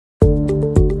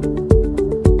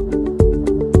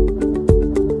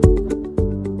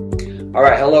All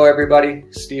right, hello everybody.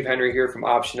 Steve Henry here from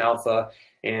Option Alpha,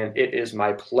 and it is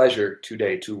my pleasure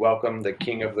today to welcome the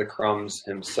king of the crumbs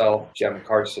himself, Cem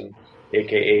Karsan,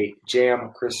 aka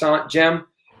Cem Karsan. Cem,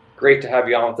 great to have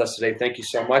you on with us today. Thank you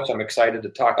so much. I'm excited to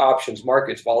talk options,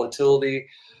 markets, volatility,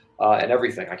 and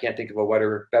everything. I can't think of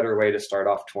a better way to start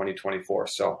off 2024.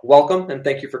 So welcome, and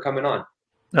thank you for coming on.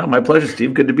 Oh, my pleasure,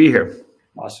 Steve. Good to be here.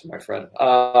 Awesome, my friend.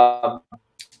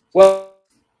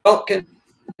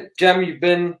 Cem, you've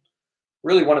been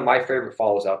really one of my favorite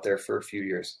follows out there for a few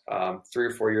years. 3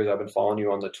 or 4 years I've been following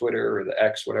you on the Twitter or the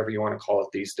X, whatever you want to call it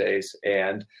these days.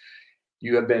 And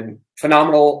you have been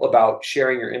phenomenal about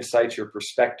sharing your insights, your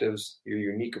perspectives, your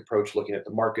unique approach, looking at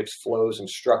the markets, flows, and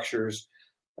structures.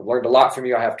 I've learned a lot from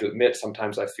you. I have to admit,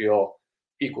 sometimes I feel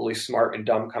equally smart and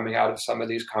dumb coming out of some of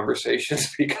these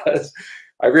conversations because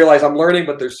I realize I'm learning,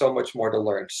 but there's so much more to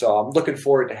learn. So I'm looking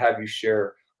forward to have you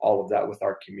share all of that with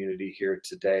our community here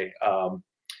today.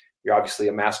 You're obviously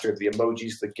a master of the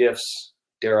emojis, the GIFs,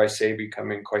 dare I say,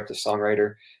 becoming quite the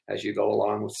songwriter as you go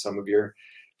along with some of your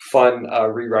fun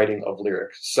rewriting of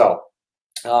lyrics. So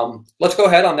let's go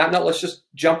ahead on that note. Let's just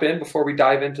jump in before we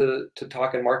dive into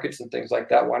talking markets and things like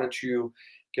that. Why don't you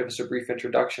give us a brief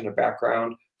introduction, a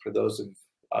background for those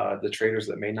of the traders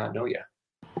that may not know you?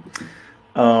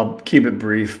 I'll keep it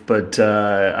brief, but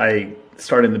I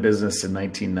started in the business in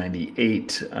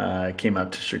 1998. I came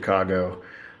out to Chicago,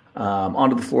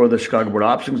 onto the floor of the Chicago Board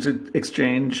Options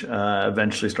Exchange.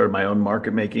 Eventually started my own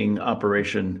market making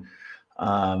operation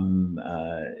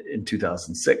in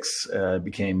 2006.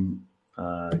 Became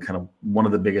kind of one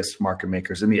of the biggest market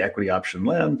makers in the equity option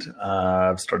land.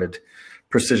 Started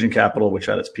Precision Capital, which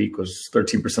at its peak was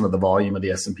 13% of the volume of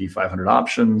the S&P 500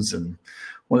 options, and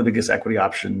one of the biggest equity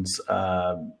options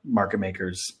market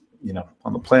makers,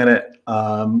 on the planet.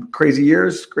 Crazy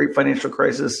years, great financial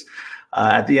crisis.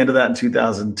 At the end of that in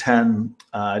 2010,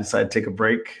 I decided to take a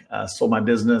break, sold my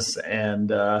business, and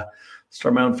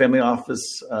started my own family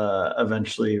office,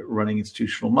 eventually running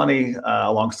institutional money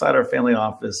alongside our family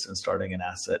office and starting an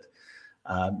asset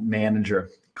manager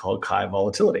called Kai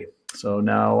Volatility. So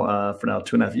now, for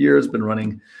 2.5 years, been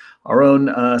running our own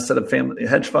set of family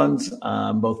hedge funds,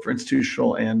 both for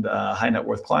institutional and high net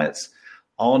worth clients,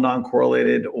 all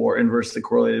non-correlated or inversely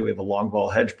correlated. We have a long vol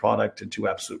hedge product and 2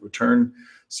 absolute return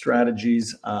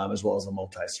strategies, as well as a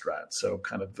multi-strat. So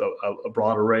kind of a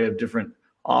broad array of different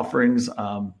offerings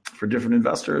for different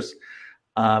investors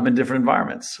in different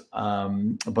environments.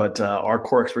 But our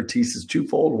core expertise is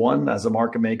twofold. One, as a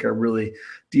market maker, really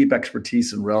deep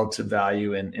expertise in relative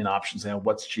value in options, and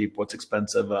what's cheap, what's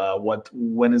expensive,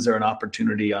 when is there an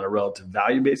opportunity on a relative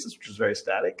value basis, which is very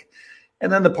static.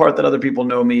 And then the part that other people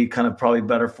know me kind of probably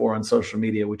better for on social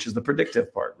media, which is the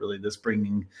predictive part, really this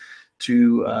bringing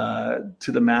to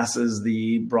the masses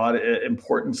the broad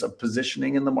importance of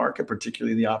positioning in the market,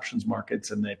 particularly the options markets,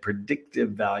 and the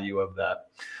predictive value of that,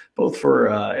 both for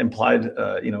implied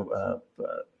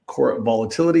core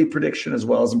volatility prediction, as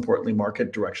well as importantly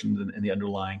market direction in the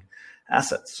underlying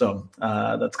assets. So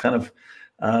that's kind of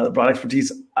the broad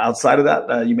expertise. Outside of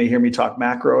that, you may hear me talk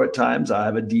macro at times. I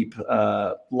have a deep,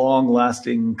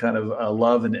 long-lasting kind of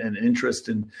love and interest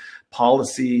in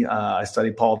policy. I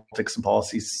studied politics and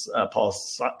policy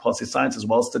science, as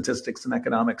well as statistics and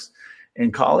economics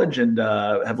in college, and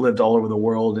have lived all over the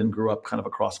world and grew up kind of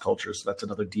across cultures. So that's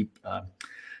another deep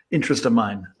interest of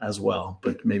mine as well,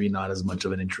 but maybe not as much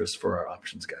of an interest for our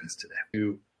options guys today.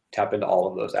 To tap into all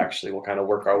of those, actually, we'll kind of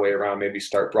work our way around, maybe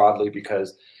start broadly,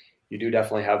 because you do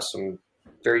definitely have some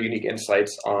very unique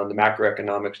insights on the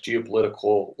macroeconomics,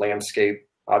 geopolitical landscape.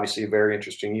 Obviously a very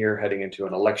interesting year heading into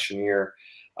an election year.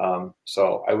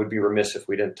 So I would be remiss if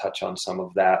we didn't touch on some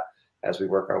of that as we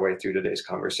work our way through today's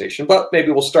conversation. But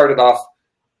maybe we'll start it off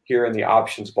here in the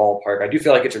options ballpark. I do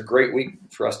feel like it's a great week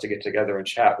for us to get together and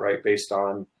chat, right? Based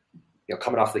on,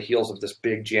 coming off the heels of this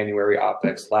big January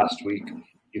OPEX last week.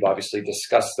 You've obviously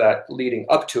discussed that leading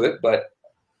up to it, but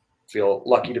feel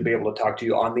lucky to be able to talk to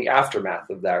you on the aftermath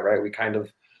of that, right? We kind of,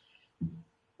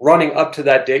 running up to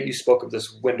that date, you spoke of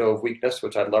this window of weakness,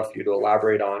 which I'd love for you to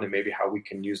elaborate on, and maybe how we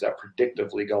can use that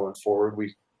predictively going forward.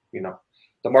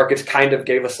 The markets kind of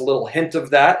gave us a little hint of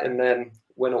that and then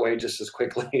went away just as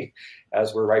quickly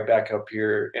as we're right back up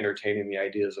here entertaining the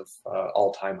ideas of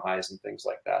all-time highs and things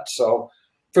like that. So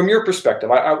from your perspective,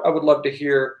 I would love to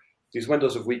hear these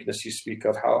windows of weakness you speak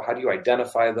of. How do you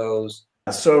identify those?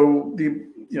 So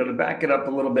to back it up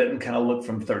a little bit and kind of look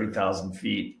from 30,000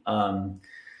 feet, the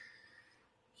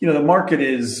market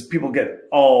is, people get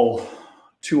all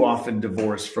too often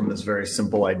divorced from this very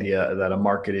simple idea that a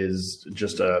market is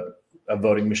just a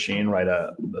voting machine, right?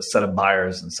 A set of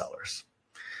buyers and sellers.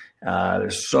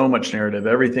 There's so much narrative.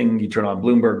 Everything you turn on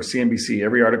Bloomberg, CNBC,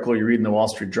 every article you read in the Wall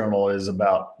Street Journal is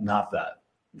about not that.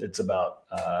 It's about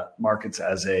markets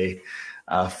as a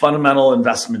fundamental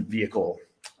investment vehicle.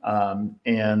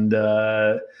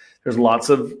 There's lots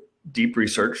of deep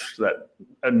research that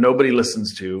nobody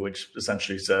listens to, which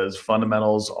essentially says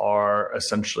fundamentals are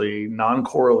essentially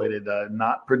non-correlated,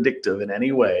 not predictive in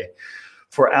any way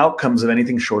for outcomes of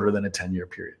anything shorter than a 10-year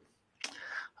period.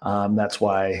 That's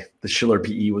why the Shiller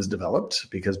PE was developed,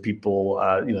 because people,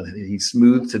 he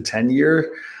smoothed to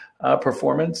 10-year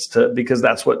performance because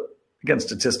that's what, again,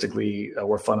 statistically,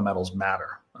 where fundamentals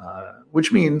matter,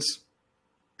 which means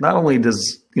not only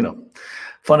does,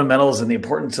 fundamentals and the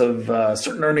importance of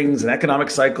certain earnings and economic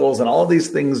cycles and all of these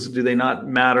things, do they not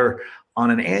matter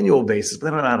on an annual basis, but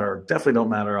they definitely don't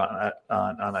matter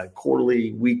on a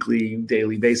quarterly, weekly,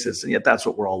 daily basis. And yet that's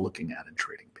what we're all looking at and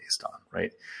trading based on,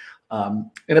 right? And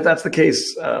if that's the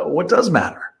case, what does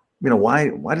matter?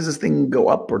 Why does this thing go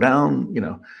up or down?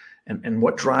 And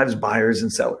what drives buyers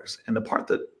and sellers? And the part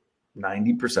that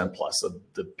 90% plus of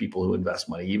the people who invest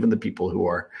money, even the people who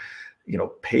are,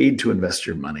 paid to invest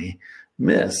your money,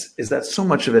 miss is that so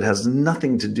much of it has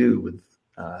nothing to do with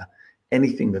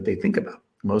anything that they think about.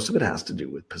 Most of it has to do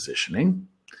with positioning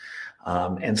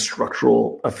and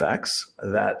structural effects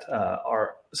that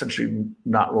are essentially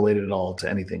not related at all to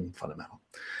anything fundamental.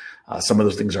 Some of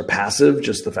those things are passive,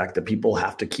 just the fact that people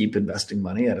have to keep investing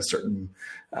money at a certain,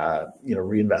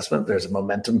 reinvestment. There's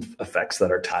momentum effects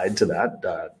that are tied to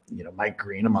that. Mike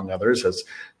Green, among others, has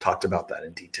talked about that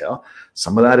in detail.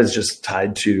 Some of that is just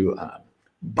tied to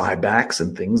buybacks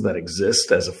and things that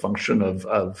exist as a function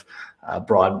of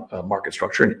broad market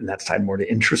structure, and that's tied more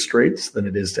to interest rates than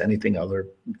it is to anything other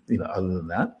than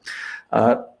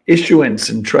that. Issuance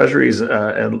and treasuries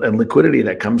and liquidity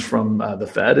that comes from the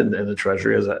Fed and the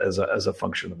Treasury as a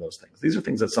function of those things. These are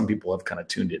things that some people have kind of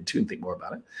tuned into and think more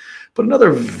about it. But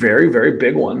another very, very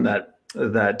big one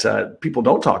that people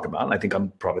don't talk about, and I think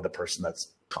I'm probably the person that's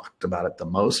talked about it the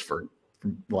most for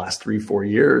the last 3-4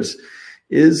 years,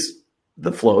 is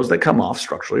the flows that come off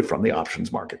structurally from the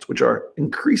options markets, which are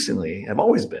increasingly, have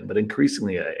always been, but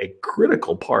increasingly a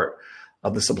critical part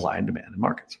of the supply and demand in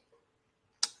markets.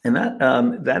 And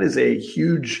that is a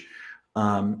huge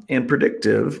and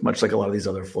predictive, much like a lot of these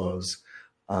other flows,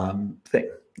 thing.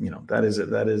 That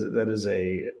is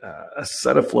a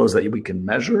set of flows that we can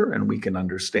measure and we can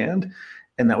understand,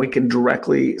 and that we can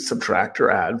directly subtract or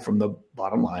add from the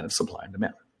bottom line of supply and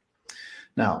demand.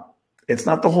 Now, it's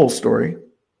not the whole story,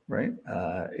 right?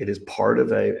 It is part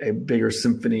of a bigger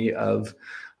symphony of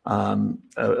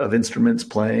instruments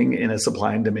playing in a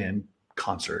supply and demand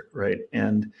concert, right?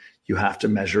 And you have to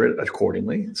measure it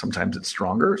accordingly. Sometimes it's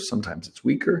stronger, sometimes it's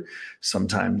weaker,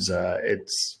 sometimes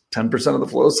it's 10% of the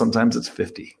flow, sometimes it's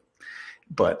 50.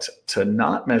 But to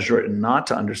not measure it and not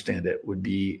to understand it would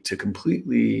be to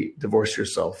completely divorce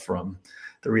yourself from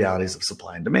the realities of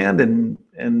supply and demand, and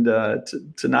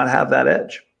to not have that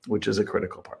edge, which is a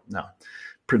critical part. Now,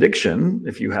 prediction,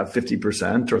 if you have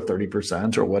 50% or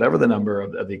 30% or whatever the number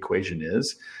of the equation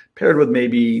is, paired with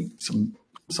maybe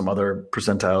some other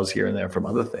percentiles here and there from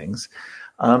other things,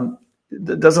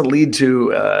 that doesn't lead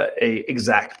to a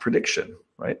exact prediction,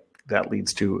 right? That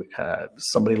leads to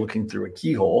somebody looking through a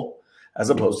keyhole as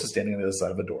opposed to standing on the other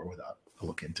side of a door without a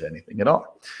look into anything at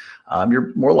all.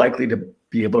 You're more likely to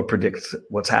be able to predict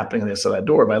what's happening on the other side of that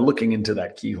door by looking into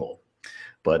that keyhole.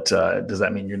 But does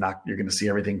that mean you're going to see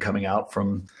everything coming out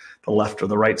from the left or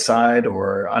the right side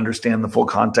or understand the full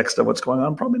context of what's going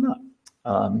on? Probably not.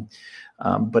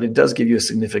 But it does give you a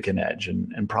significant edge,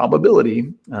 and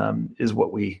probability is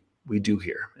what we do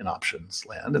here in options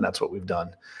land, and that's what we've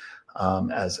done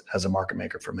as a market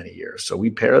maker for many years. So we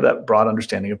pair that broad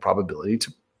understanding of probability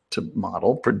to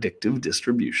model predictive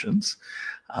distributions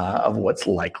of what's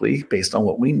likely based on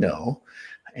what we know,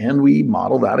 and we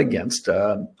model that against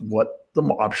what the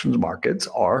options markets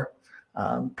are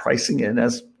pricing in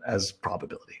as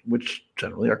probability, which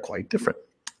generally are quite different,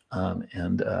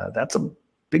 and that's a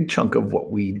big chunk of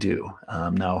what we do.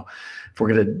 Now, if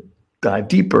we're going to dive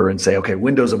deeper and say, okay,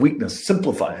 windows of weakness,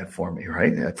 simplify it for me,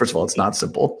 right? First of all, it's not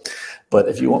simple, but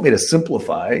if you want me to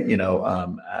simplify,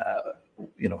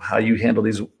 how you handle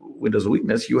these windows of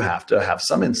weakness, you have to have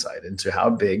some insight into how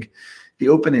big the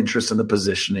open interest and the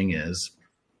positioning is,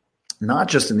 not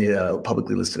just in the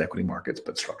publicly listed equity markets,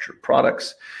 but structured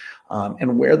products,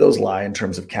 and where those lie in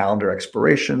terms of calendar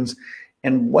expirations,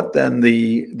 and what then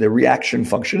the reaction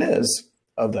function is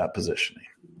of that positioning,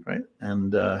 right?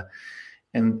 And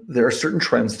there are certain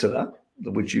trends to that.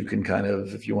 which you can kind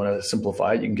of, if you want to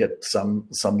simplify it, you can get some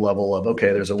level of,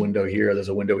 okay, there's a window here, there's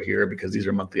a window here, because these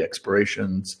are monthly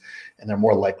expirations and they're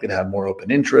more likely to have more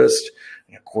open interest.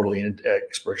 You know, quarterly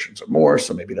expirations are more,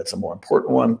 so maybe that's a more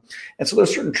important one. And so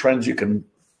there's certain trends you can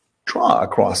draw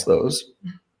across those.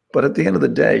 But at the end of the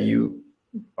day, you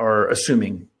are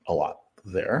assuming a lot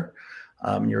there.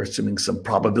 You're assuming some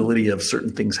probability of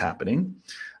certain things happening.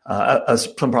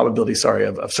 Some probability,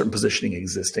 of certain positioning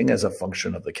existing as a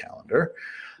function of the calendar.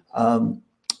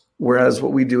 Whereas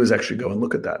what we do is actually go and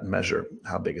look at that and measure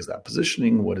how big is that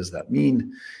positioning, what does that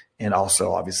mean, and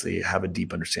also obviously have a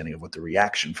deep understanding of what the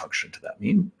reaction function to that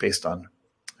mean based on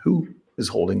who is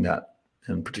holding that,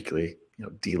 and particularly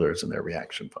dealers and their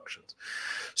reaction functions.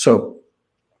 So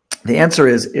the answer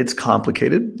is it's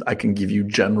complicated. I can give you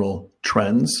general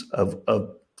trends of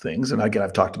things. And again,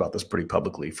 I've talked about this pretty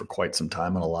publicly for quite some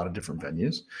time on a lot of different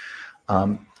venues.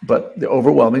 But the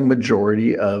overwhelming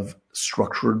majority of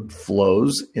structured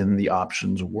flows in the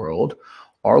options world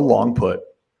are long put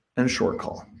and short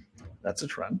call. That's a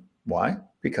trend. Why?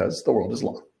 Because the world is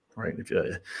long, right?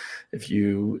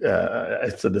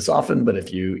 I've said this often, but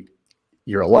if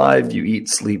you're alive, you eat,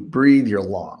 sleep, breathe, you're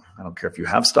long. I don't care if you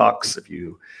have stocks, if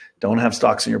you don't have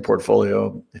stocks in your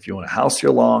portfolio, if you own a house,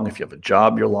 you're long. If you have a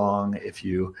job, you're long. If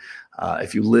you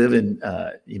live in,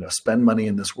 spend money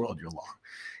in this world, you're long.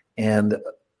 And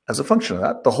as a function of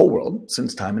that, the whole world,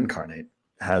 since time incarnate,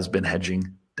 has been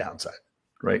hedging downside,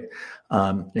 right?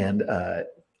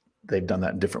 They've done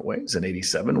that in different ways. In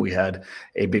 '87, we had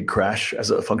a big crash as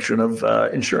a function of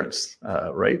insurance,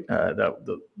 right? Not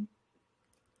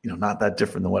that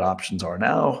different than what options are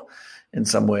now in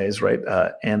some ways, right?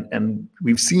 And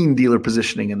we've seen dealer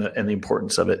positioning and the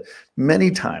importance of it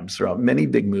many times throughout many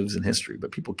big moves in history,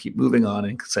 but people keep moving on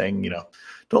and saying,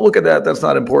 don't look at that. That's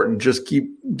not important. Just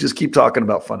keep talking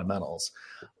about fundamentals.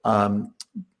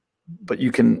 But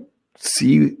you can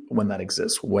see when that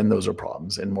exists, when those are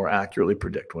problems, and more accurately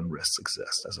predict when risks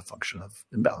exist as a function of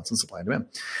imbalance in supply and demand.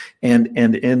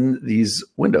 And in these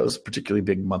windows, particularly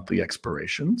big monthly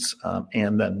expirations,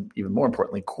 and then even more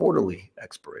importantly, quarterly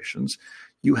expirations,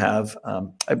 you have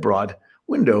a broad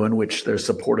window in which there's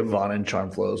supportive Vana and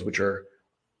charm flows, which are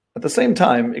at the same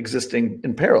time existing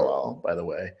in parallel, by the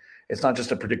way. It's not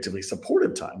just a predictively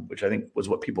supportive time, which I think was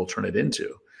what people turn it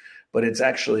into, but it's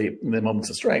actually in the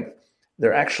moments of strength.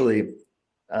 They're actually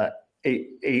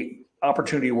a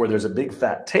opportunity where there's a big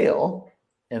fat tail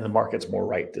and the market's more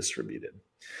right distributed.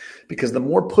 Because the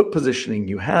more put positioning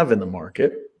you have in the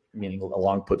market, meaning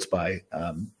long puts by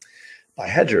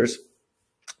hedgers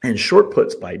and short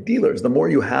puts by dealers, the more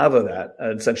you have of that,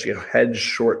 essentially a hedge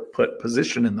short put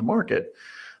position in the market,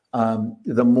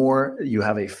 the more you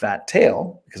have a fat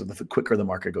tail, because the quicker the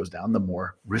market goes down, the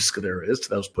more risk there is to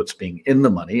those puts being in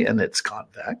the money, and it's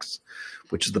convex,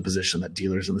 which is the position that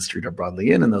dealers in the street are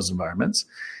broadly in those environments.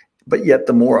 But yet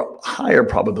the more higher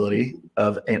probability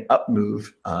of an up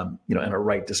move, and a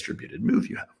right distributed move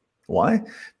you have. Why?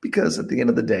 Because at the end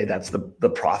of the day, that's the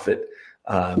profit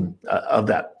of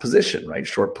that position, right?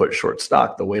 Short put, short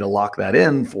stock. The way to lock that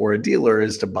in for a dealer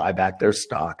is to buy back their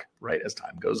stock, right, as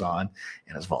time goes on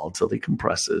and as volatility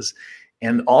compresses,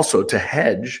 and also to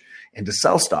hedge and to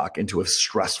sell stock into a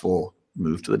stressful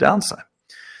move to the downside.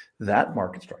 That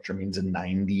market structure means in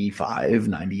 95,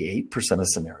 98% of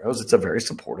scenarios, it's a very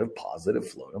supportive, positive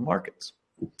flow to markets.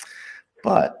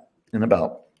 But in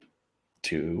about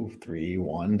 2, 3,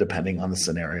 1, depending on the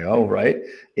scenario, right,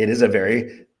 it is a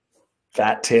very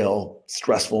fat tail,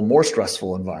 stressful, more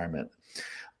stressful environment.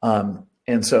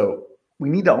 And so we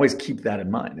need to always keep that in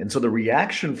mind. And so the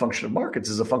reaction function of markets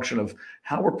is a function of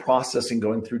how we're processing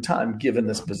going through time, given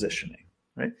this positioning,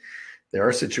 right? There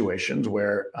are situations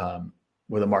where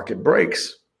the market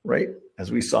breaks, right?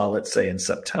 As we saw, let's say in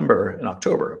September and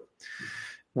October,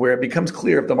 where it becomes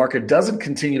clear if the market doesn't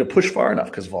continue to push far enough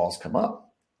because vols come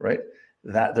up, right?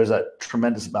 That there's a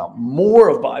tremendous amount more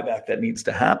of buyback that needs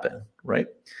to happen, right?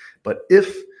 But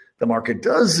if the market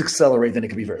does accelerate, then it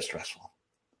can be very stressful.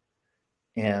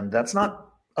 And that's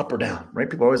not up or down, right?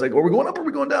 People are always like, are we going up or are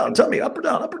we going down? Tell me, up or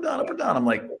down, up or down, up or down. I'm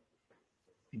like,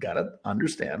 you got to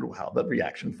understand how the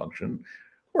reaction function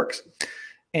works.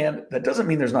 And that doesn't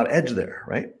mean there's not edge there,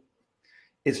 right?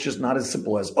 It's just not as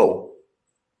simple as, oh,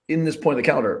 in this point of the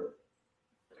calendar,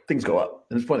 things go up.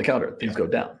 In this point of the calendar, things go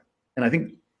down. And I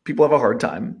think people have a hard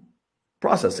time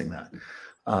processing that.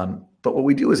 But what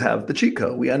we do is have the cheat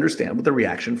code. We understand what the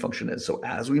reaction function is. So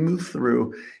as we move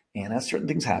through and as certain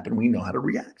things happen, we know how to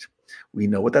react. We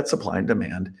know what that supply and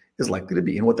demand is likely to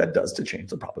be and what that does to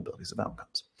change the probabilities of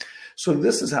outcomes. So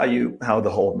this is how the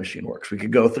whole machine works. We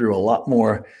could go through a lot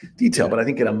more detail, but I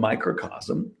think in a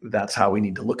microcosm, that's how we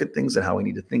need to look at things and how we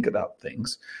need to think about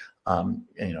things. And,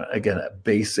 again, a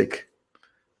basic,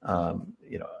 if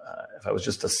I was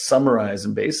just to summarize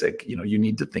in basic, you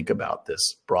need to think about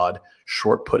this broad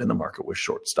short put in the market with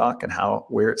short stock and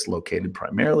where it's located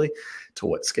primarily, to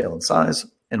what scale and size,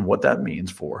 and what that means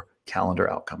for calendar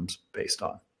outcomes based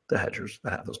on the hedgers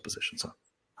that have those positions on.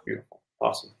 Beautiful.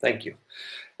 Awesome. Thank you.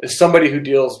 As somebody who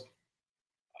deals,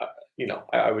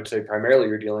 I would say primarily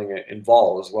you're dealing in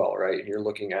vol as well, right? And you're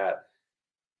looking at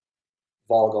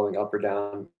vol going up or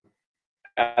down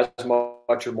as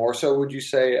much or more so, would you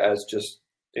say, as just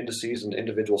indices and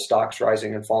individual stocks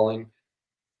rising and falling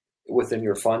within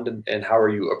your fund? And how are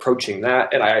you approaching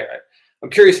that? And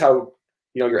I'm curious how,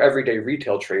 your everyday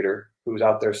retail trader who's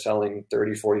out there selling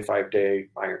 30, 45-day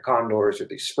minor condors or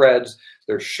these spreads,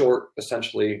 they're short,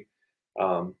 essentially,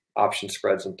 option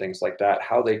spreads and things like that,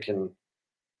 how they can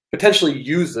potentially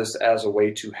use this as a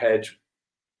way to hedge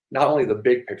not only the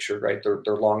big picture, right? Their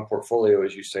long portfolio,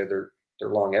 as you say, they're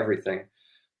long everything,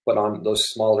 but on those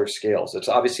smaller scales. It's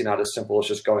obviously not as simple as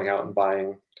just going out and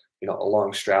buying, a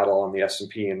long straddle on the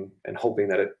S&P and hoping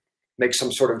that it makes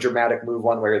some sort of dramatic move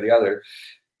one way or the other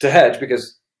to hedge,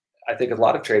 because I think a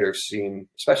lot of traders seen,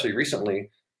 especially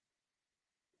recently,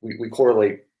 we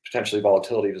correlate potentially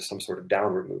volatility to some sort of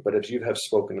downward move. But as you have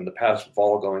spoken in the past,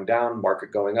 vol going down,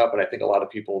 market going up, and I think a lot of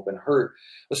people have been hurt,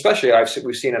 especially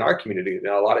we've seen in our community,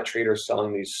 a lot of traders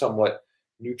selling these somewhat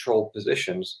neutral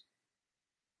positions,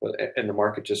 and the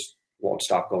market just won't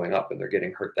stop going up, and they're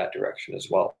getting hurt that direction as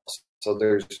well. So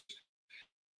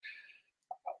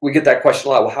we get that question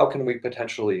a lot. Well, how can we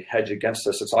potentially hedge against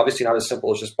this? It's obviously not as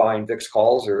simple as just buying VIX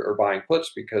calls or buying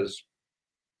puts, because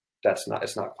it's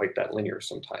not quite that linear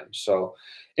sometimes. So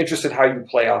interested how you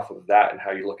play off of that and how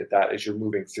you look at that as you're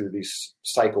moving through these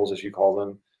cycles, as you call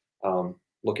them,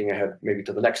 looking ahead maybe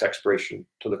to the next expiration,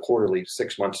 to the quarterly,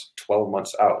 6 months, 12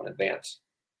 months out in advance.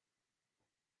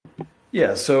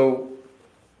 Yeah, so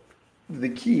the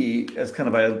key, as kind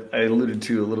of I alluded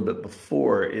to a little bit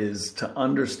before, is to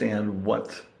understand what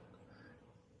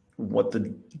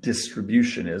the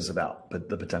distribution is about, but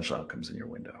the potential outcomes in your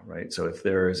window, right? So if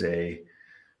there is a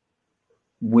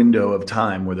window of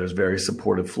time where there's very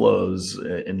supportive flows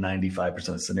in 95%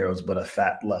 of scenarios, but a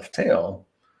fat left tail,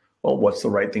 well, what's the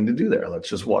right thing to do there? Let's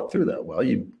just walk through that. Well,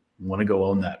 you want to go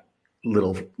own that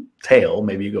little tail.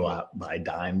 Maybe you go out and buy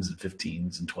dimes and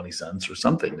 15s and 20 cents or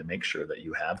something to make sure that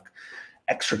you have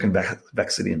extra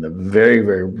convexity in the very,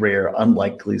 very rare,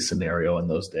 unlikely scenario in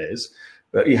those days.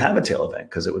 But you have a tail event,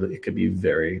 because it could be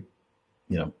very,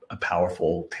 a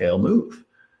powerful tail move.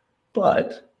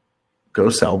 But go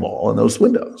sell vol in those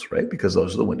windows, right? Because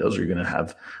those are the windows where you're going to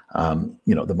have,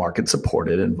 the market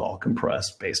supported and vol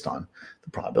compressed based on the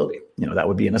probability. That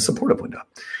would be in a supportive window.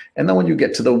 And then when you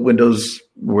get to the windows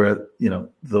where,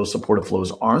 those supportive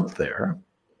flows aren't there,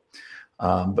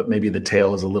 but maybe the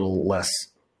tail is a little less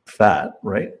fat,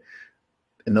 right?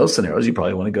 In those scenarios, you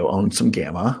probably want to go own some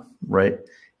gamma, right?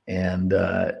 And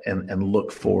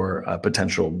look for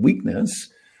potential weakness,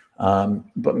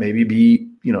 but maybe be,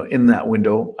 in that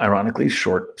window, ironically,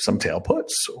 short some tail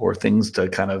puts or things to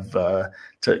kind of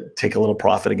to take a little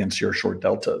profit against your short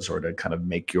deltas, or to kind of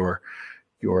make your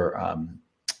again,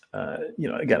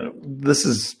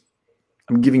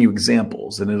 I'm giving you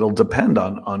examples, and it'll depend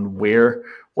on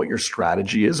what your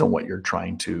strategy is and what you're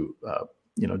trying to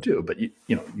do. But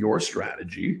your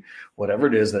strategy, whatever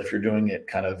it is, that if you're doing it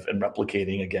kind of and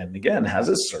replicating again and again, has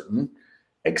a certain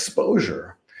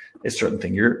exposure, a certain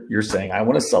thing. You're saying, I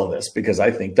want to sell this because I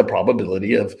think the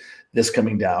probability of this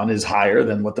coming down is higher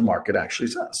than what the market actually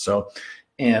says. So,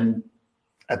 and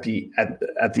at the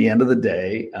end of the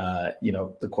day,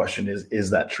 the question is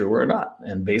that true or not?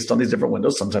 And based on these different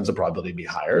windows, sometimes the probability be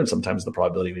higher, and sometimes the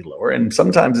probability be lower. And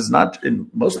sometimes it's not. And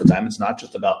most of the time, it's not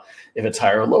just about if it's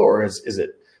higher or lower. Is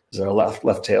there a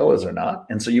left tail? Is there not?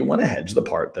 And so you want to hedge the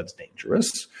part that's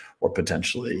dangerous or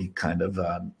potentially kind of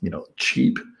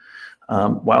cheap,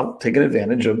 while taking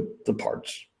advantage of the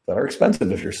parts that are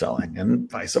expensive if you're selling,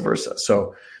 and vice versa.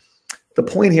 So the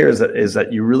point here is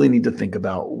that you really need to think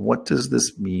about, what does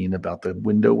this mean about the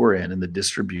window we're in and the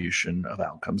distribution of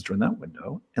outcomes during that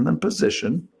window, and then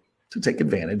position to take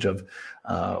advantage of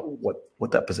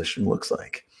what that position looks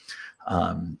like.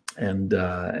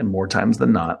 And more times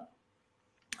than not,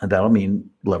 that'll mean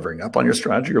levering up on your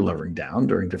strategy or levering down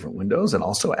during different windows, and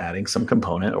also adding some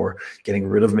component or getting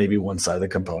rid of maybe one side of the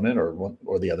component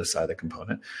or the other side of the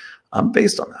component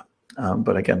based on that.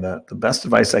 But again, the best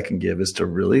advice I can give is to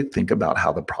really think about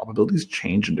how the probabilities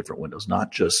change in different windows,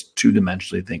 not just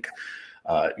two-dimensionally think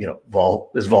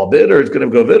Vol is Vol bid, or it's going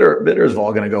to go bid, or is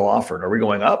Vol going to go offered? Are we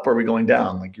going up, or are we going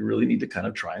down? Like, you really need to kind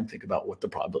of try and think about what the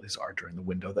probabilities are during the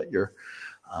window that you're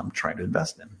trying to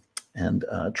invest in, and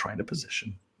trying to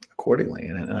position accordingly.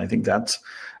 And I think that's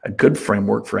a good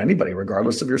framework for anybody,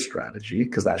 regardless of your strategy,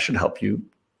 because that should help you,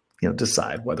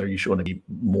 decide whether you should want to be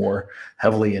more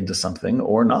heavily into something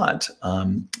or not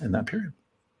in that period.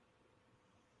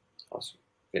 Awesome.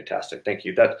 Fantastic. Thank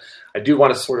you. That I do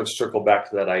want to sort of circle back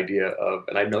to that idea of,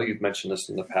 and I know you've mentioned this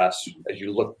in the past, as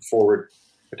you look forward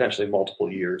potentially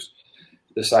multiple years,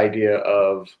 this idea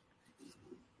of,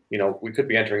 we could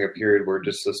be entering a period where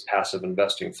just this passive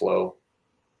investing flow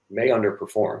may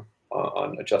underperform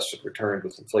on adjusted returns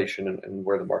with inflation and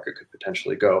where the market could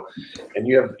potentially go. And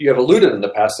you have alluded in the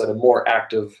past that a more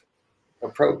active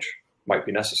approach might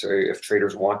be necessary if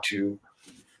traders want to,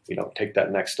 take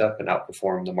that next step and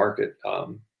outperform the market.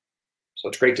 So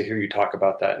it's great to hear you talk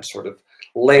about that and sort of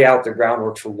lay out the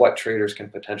groundwork for what traders can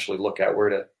potentially look at, where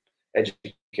to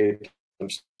educate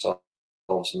themselves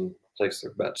and place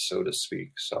their bets, so to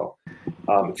speak. So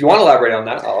if you want to elaborate on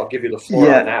that, I'll give you the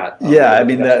floor on that. I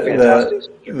mean,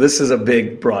 this is a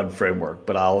big, broad framework,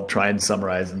 but I'll try and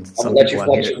summarize. And I'll let you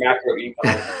flex your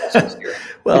macroeconomic here.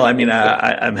 Well, I mean,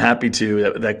 I'm happy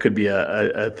to. That could be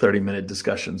a 30-minute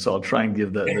discussion, so I'll try and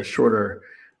give the shorter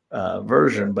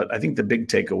version. But I think the big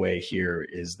takeaway here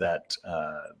is that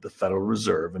the Federal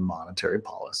Reserve and monetary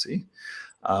policy,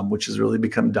 which has really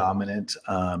become dominant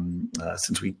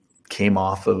since we came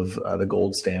off of the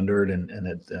gold standard, and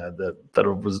the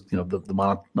federal,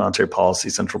 the monetary policy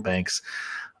central banks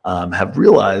have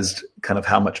realized kind of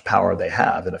how much power they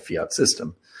have in a fiat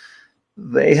system.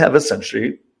 They have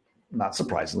essentially, not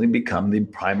surprisingly, become the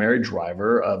primary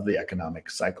driver of the economic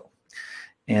cycle.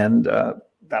 And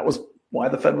that was why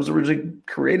the Fed was originally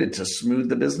created, to smooth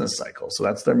the business cycle. So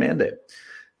that's their mandate.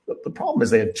 But the problem is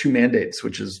they have two mandates,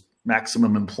 which is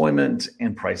maximum employment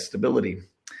and price stability.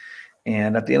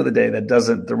 And at the end of the day,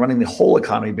 they're running the whole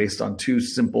economy based on two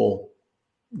simple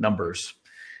numbers.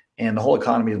 And the whole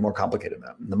economy is more complicated than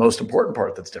that. And the most important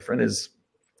part that's different is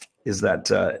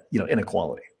that,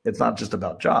 inequality. It's not just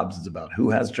about jobs. It's about who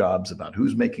has jobs, about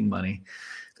who's making money.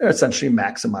 They're essentially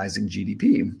maximizing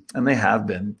GDP, and they have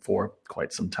been for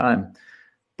quite some time.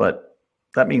 But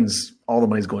that means all the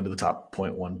money is going to the top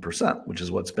 0.1%, which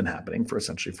is what's been happening for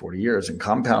essentially 40 years, and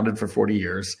compounded for 40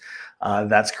 years.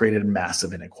 That's created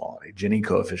massive inequality. Gini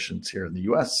coefficients here in the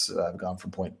US have gone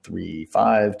from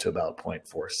 0.35 to about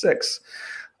 0.46.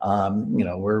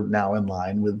 We're now in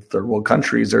line with third world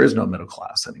countries. There is no middle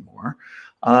class anymore.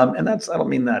 And I don't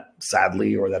mean that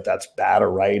sadly, or that's bad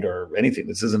or right or anything.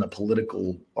 This isn't a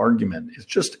political argument. It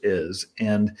just is.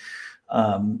 And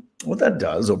what that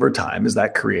does over time is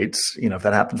that creates, if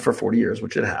that happened for 40 years,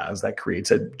 which it has, that creates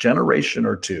a generation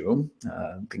or two,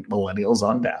 I think millennials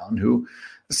on down, who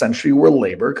essentially were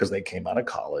labor because they came out of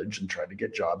college and tried to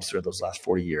get jobs through those last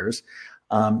 40 years,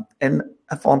 and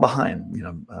have fallen behind.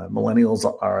 Millennials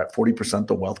are at 40%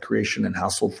 the wealth creation and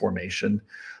household formation.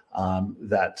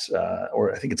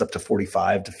 Or I think it's up to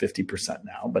 45 to 50%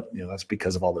 now, but that's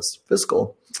because of all this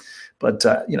fiscal. But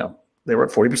they were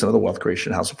at 40% of the wealth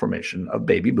creation, household formation of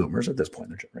baby boomers at this point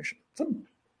in their generation. It's a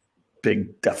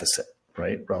big deficit,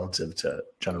 right, relative to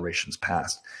generations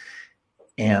past.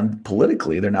 And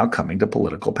politically, they're now coming to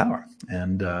political power.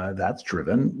 And that's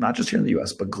driven, not just here in the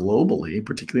US, but globally,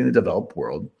 particularly in the developed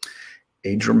world,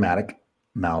 a dramatic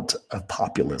amount of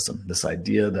populism. This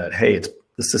idea that, hey,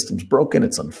 the system's broken,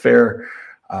 it's unfair,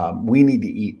 we need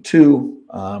to eat too.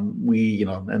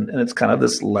 And it's kind of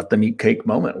this let them eat cake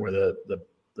moment where the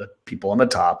people on the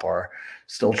top are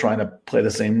still trying to play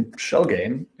the same shell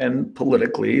game. And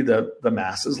politically, the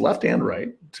masses, left and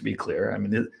right, to be clear,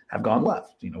 have gone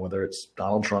left. Whether it's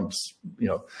Donald Trump's,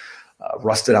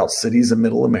 rusted out cities in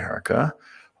middle America,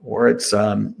 or it's,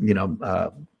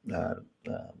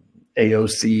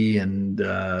 AOC and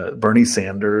Bernie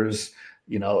Sanders,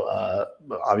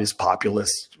 obvious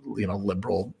populist,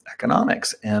 liberal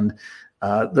economics. And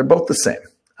they're both the same.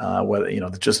 Whether,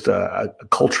 just a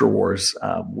culture wars,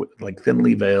 like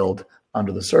thinly veiled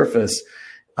under the surface.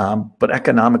 But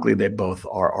economically, they both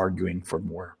are arguing for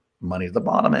more money at the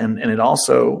bottom. And it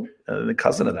also, the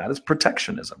cousin of that is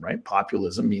protectionism, right?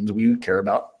 Populism means we care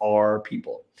about our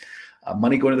people.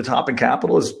 Money going to the top in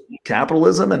capital is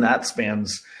capitalism, and that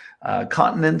spans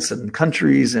continents and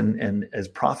countries and as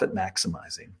profit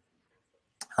maximizing.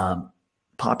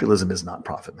 Populism is not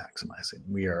profit maximizing.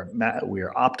 We are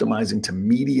optimizing to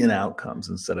median outcomes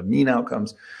instead of mean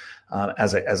outcomes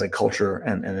as a culture,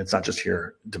 and it's not just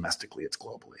here domestically, it's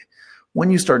globally.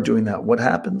 When you start doing that, what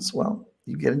happens? Well,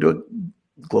 you get into a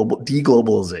global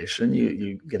deglobalization.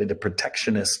 You get into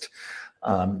protectionist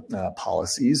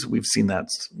policies. We've seen that,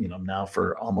 now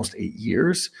for almost 8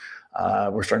 years.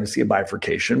 We're starting to see a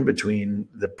bifurcation between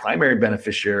the primary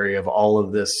beneficiary of all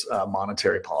of this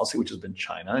monetary policy, which has been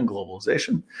China and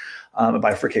globalization, a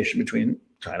bifurcation between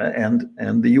China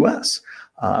and the US.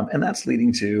 And that's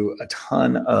leading to a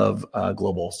ton of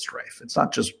global strife. It's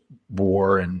not just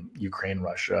war in Ukraine,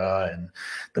 Russia, and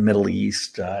the Middle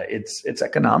East. It's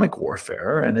economic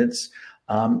warfare, and it's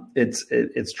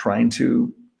trying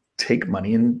to take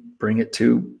money and bring it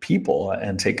to people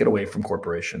and take it away from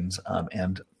corporations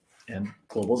and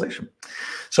globalization.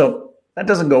 So that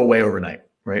doesn't go away overnight,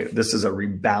 right? This is a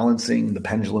rebalancing, the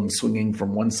pendulum swinging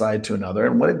from one side to another.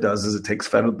 And what it does is it takes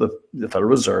the Federal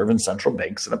Reserve and central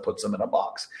banks and it puts them in a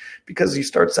box. Because you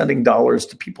start sending dollars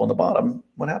to people on the bottom,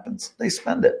 what happens? They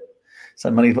spend it.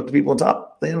 Send money to people on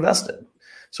top, they invest it.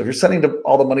 So if you're sending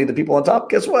all the money to people on top,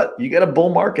 guess what? You get a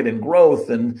bull market in growth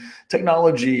and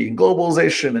technology and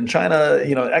globalization and China,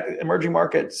 emerging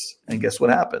markets. And guess what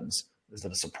happens? Is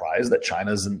it a surprise that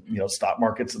China's stock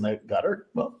market's in the gutter?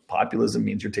 Well, populism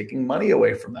means you're taking money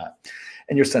away from that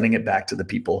and you're sending it back to the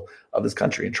people of this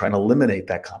country and trying to eliminate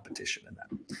that competition and that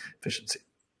efficiency.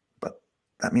 But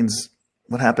that means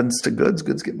what happens to goods?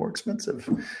 Goods get more expensive.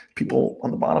 People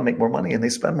on the bottom make more money and they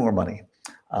spend more money.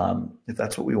 If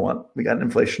that's what we want, we got an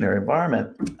inflationary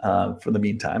environment for the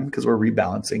meantime, because we're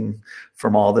rebalancing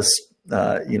from all this,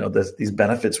 these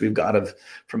benefits we've got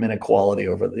from inequality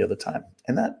over the other time.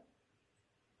 And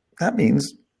that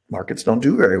means markets don't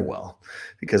do very well,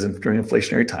 because during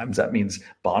inflationary times, that means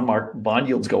bond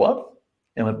yields go up.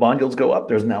 And when bond yields go up,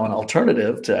 there's now an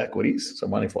alternative to equities. So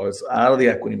money flows out of the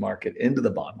equity market into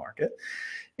the bond market.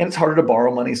 And it's harder to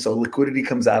borrow money, so liquidity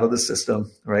comes out of the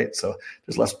system, right? So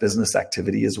there's less business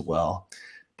activity as well.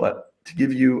 But to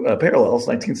give you parallels,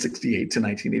 1968 to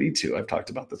 1982, I've talked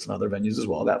about this in other venues as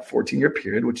well, that 14-year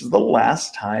period, which is the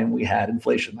last time we had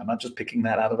inflation. I'm not just picking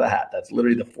that out of a hat. That's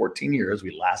literally the 14 years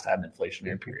we last had an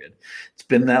inflationary period. It's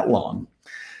been that long.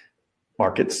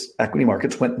 Equity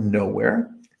markets went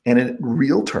nowhere, and in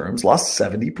real terms, lost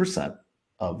 70%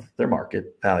 of their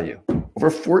market value over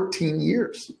 14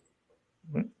 years.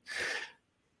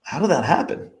 How did that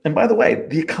happen? And by the way,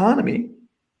 the economy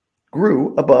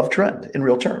grew above trend in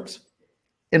real terms.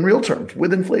 In real terms,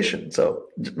 with inflation. So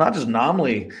not just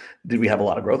nominally did we have a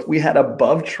lot of growth, we had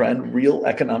above trend real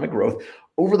economic growth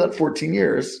over that 14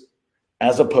 years,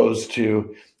 as opposed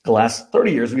to the last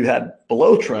 30 years, we've had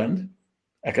below trend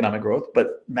economic growth,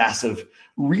 but massive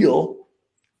real,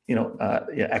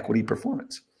 equity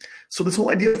performance. So this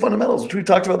whole idea of fundamentals, which we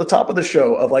talked about at the top of the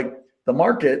show, of like the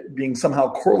market being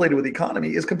somehow correlated with the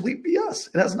economy, is complete BS.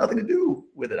 It has nothing to do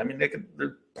with it. I mean,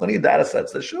 there's plenty of data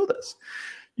sets that show this.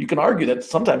 You can argue that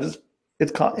sometimes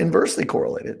it's inversely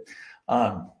correlated,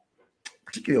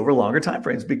 particularly over longer time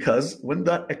frames, because when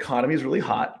the economy is really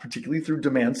hot, particularly through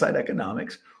demand side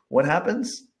economics, what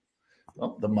happens?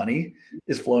 Well, the money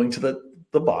is flowing to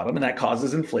the bottom, and that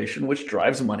causes inflation, which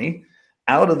drives money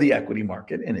out of the equity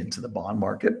market and into the bond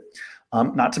market,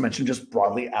 not to mention just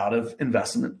broadly out of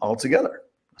investment altogether.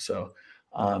 So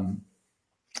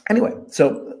anyway,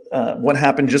 what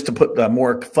happened, just to put the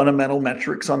more fundamental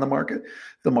metrics on the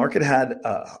market had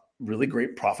really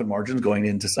great profit margins going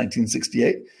into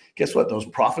 1968. Guess what? Those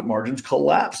profit margins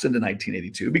collapsed into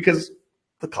 1982 because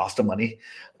the cost of money,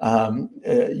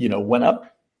 went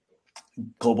up.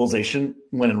 Globalization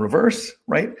went in reverse,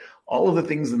 right? All of the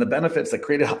things and the benefits that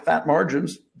created fat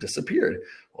margins disappeared.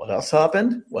 What else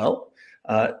happened? Well,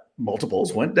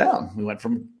 multiples went down. We went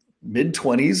from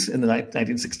mid-20s in the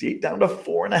 1968 down to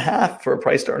 4.5 for a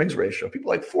price to earnings ratio. People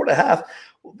like 4.5.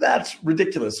 Well, that's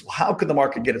ridiculous. How could the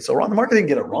market get it so wrong? The market didn't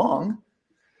get it wrong.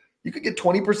 You could get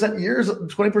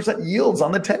 20% yields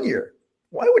on the 10-year.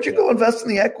 Why would you go invest in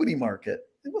the equity market?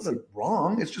 It wasn't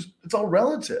wrong. It's all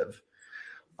relative.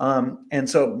 And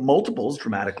so multiples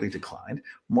dramatically declined,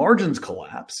 margins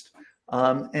collapsed.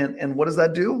 And what does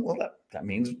that do? Well, that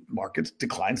means markets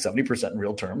declined 70% in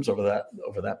real terms over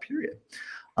that period.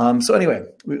 So anyway,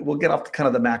 we'll get off kind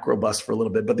of the macro bus for a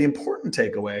little bit, but the important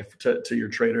takeaway to your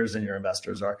traders and your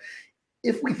investors are,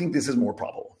 if we think this is more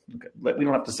probable, okay, we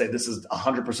don't have to say this is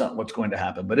 100% what's going to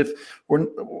happen, but if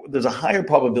there's a higher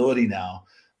probability now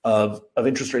of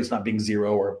interest rates not being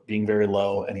zero or being very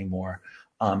low anymore,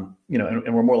 and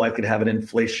we're more likely to have an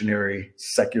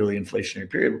secularly inflationary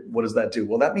period. What does that do?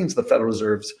 Well, that means the Federal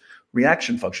Reserve's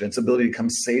reaction function, its ability to come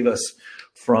save us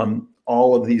from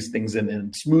all of these things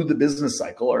and smooth the business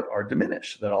cycle are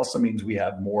diminished. That also means we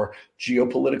have more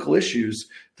geopolitical issues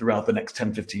throughout the next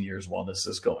 10, 15 years while this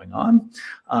is going on.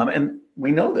 And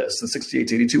we know this in 68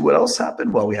 to 82. What else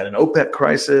happened? Well, we had an OPEC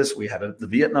crisis. We had the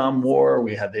Vietnam War.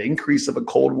 We had the increase of a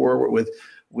Cold War with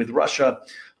with Russia.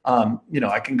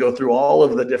 I can go through all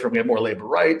of the different, we had more labor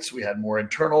rights, we had more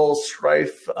internal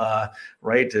strife,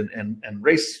 right, and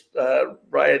race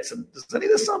riots. And does any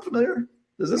of this sound familiar?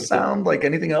 Does this sound like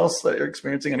anything else that you're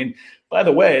experiencing? I mean, by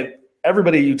the way,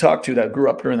 everybody you talk to that grew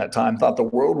up during that time thought the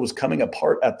world was coming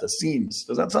apart at the seams.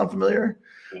 Does that sound familiar?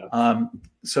 Yeah.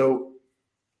 So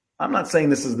I'm not saying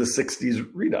this is the 60s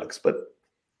redux, but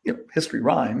history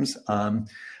rhymes.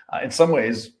 In some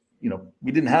ways,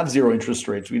 we didn't have zero interest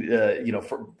rates. We,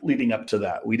 for leading up to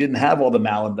that, we didn't have all the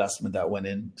malinvestment that went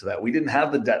into that. We didn't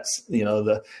have the debts,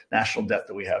 the national debt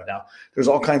that we have now. There's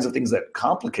all kinds of things that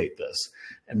complicate this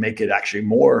and make it actually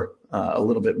more, a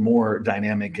little bit more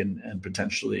dynamic and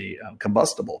potentially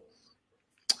combustible.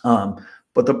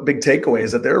 But the big takeaway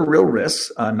is that there are real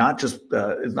risks.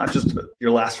 It's not just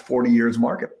your last 40 years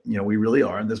market. We really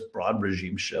are in this broad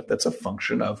regime shift that's a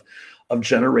function of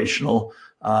generational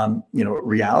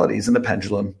realities and the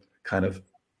pendulum kind of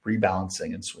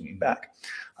rebalancing and swinging back.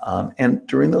 And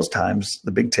during those times,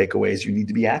 the big takeaway is you need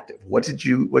to be active. What should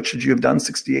you have done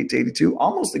 68 to 82?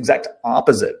 Almost exact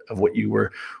opposite of what you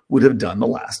would have done the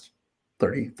last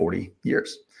 30, 40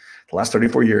 years. The last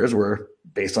 34 years were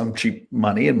based on cheap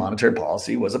money, and monetary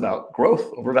policy was about growth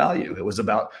over value. It was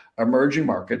about emerging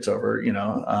markets over,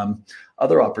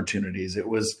 other opportunities. It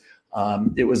was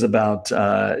about,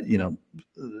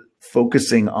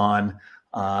 focusing on,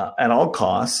 at all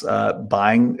costs,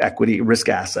 buying equity risk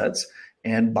assets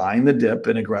and buying the dip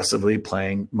and aggressively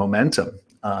playing momentum.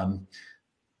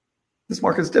 This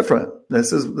market's different.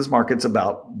 This market's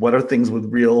about what are things with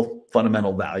real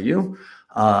fundamental value.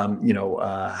 How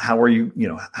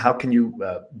can you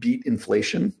beat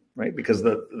inflation, right? Because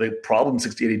the problem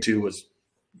 6082 was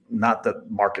not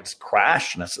that markets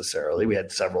crashed necessarily. We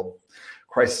had several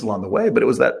crises along the way, but it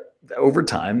was that over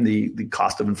time, the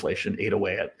cost of inflation ate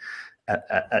away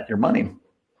at your money.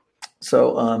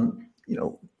 So,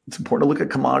 it's important to look at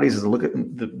commodities, is to look at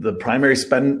the primary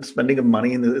spending of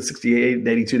money in the 68 and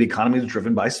 82. The economy is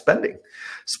driven by spending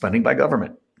by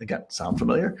government. Again, sound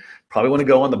familiar? Probably want to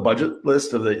go on the budget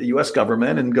list of the U.S.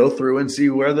 government and go through and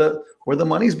see where the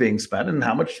money's being spent and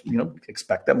how much,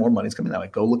 expect that more money's coming that way.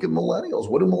 Go look at millennials.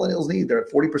 What do millennials need? They're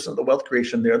at 40% of the wealth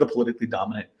creation. They're the politically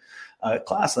dominant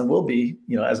class and will be,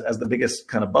 as the biggest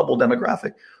kind of bubble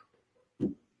demographic.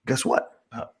 Guess what?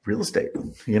 Real estate,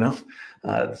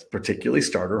 particularly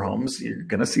starter homes, you're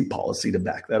going to see policy to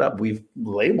back that up. We've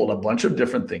labeled a bunch of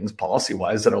different things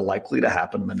policy-wise that are likely to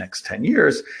happen in the next 10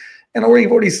 years. And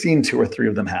we've already seen 2 or 3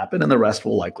 of them happen, and the rest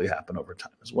will likely happen over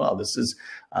time as well. This is,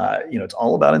 it's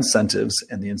all about incentives,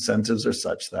 and the incentives are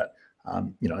such that,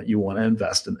 you want to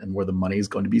invest in where the money is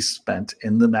going to be spent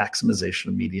in the maximization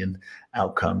of median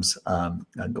outcomes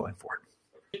going forward.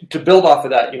 To build off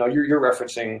of that, you're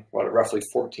referencing roughly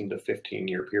 14 to 15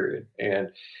 year period.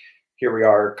 And here we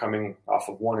are coming off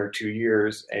of 1 or 2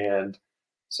 years, and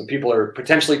some people are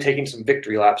potentially taking some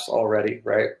victory laps already,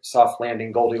 right? Soft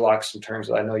landing, Goldilocks, in terms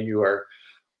of, I know you are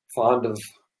fond of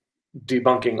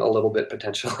debunking a little bit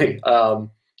potentially.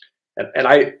 And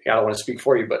I don't want to speak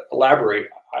for you, but elaborate.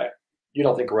 You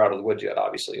don't think we're out of the woods yet,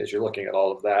 obviously, as you're looking at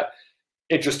all of that.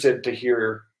 Interested to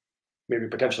hear maybe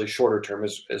potentially shorter term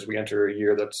as we enter a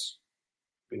year that's,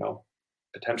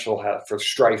 potential for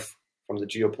strife from the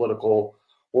geopolitical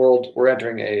world. We're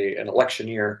entering an election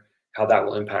year, how that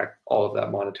will impact all of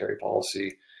that monetary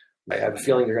policy. I have a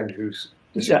feeling you're going to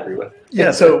disagree with.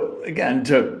 Yeah. So again,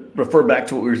 to refer back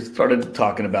to what we started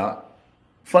talking about,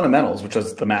 fundamentals, which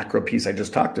is the macro piece I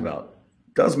just talked about,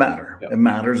 does matter. Yep. It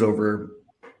matters over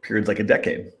periods like a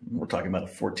decade. We're talking about a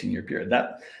 14-year period.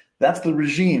 That's the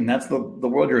regime. That's the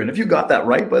world you're in. If you got that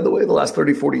right, by the way, the last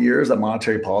 30, 40 years, that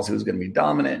monetary policy was going to be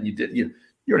dominant, and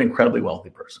you're an incredibly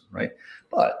wealthy person, right?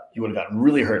 But you would have gotten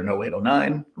really hurt in 08,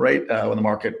 09, right? When the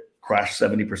market crashed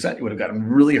 70%. You would have gotten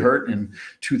really hurt in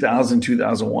 2000,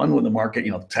 2001 when the market,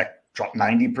 tech dropped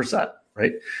 90%,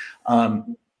 right?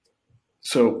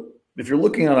 So if you're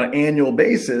looking on an annual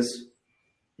basis,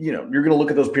 you're going to look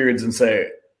at those periods and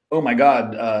say, oh my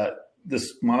God,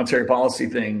 this monetary policy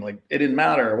thing, like it didn't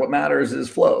matter. What matters is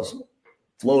flows.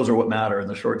 Flows are what matter in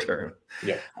the short term.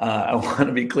 Yeah. I want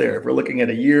to be clear. If we're looking at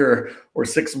a year or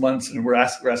 6 months and we're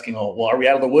asking, oh, well, are we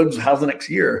out of the woods? How's the next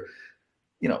year?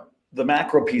 The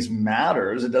macro piece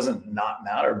matters. It doesn't not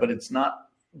matter, but it's not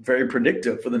very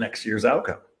predictive for the next year's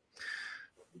outcome.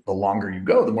 The longer you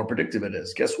go, the more predictive it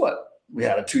is. Guess what? We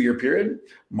had a 2-year period.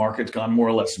 Market's gone more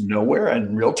or less nowhere. And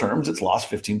in real terms, it's lost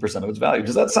 15% of its value.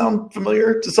 Does that sound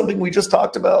familiar to something we just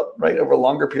talked about, right? Over a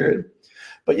longer period.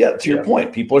 But yeah, to your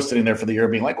point, people are sitting there for the year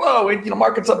being like, whoa,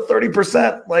 market's up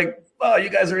 30%. Like, oh, you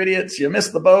guys are idiots. You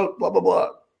missed the boat, blah, blah,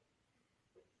 blah.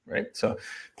 right? So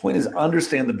point is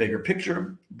understand the bigger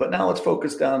picture, but now let's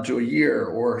focus down to a year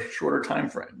or shorter time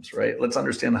frames, right? Let's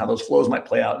understand how those flows might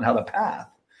play out and how the path,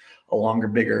 a longer,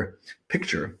 bigger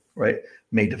picture, right,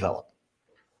 may develop.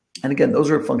 And again, those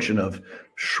are a function of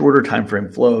shorter time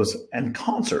frame flows and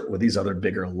concert with these other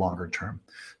bigger, longer term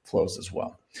flows as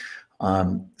well.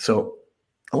 So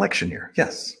election year,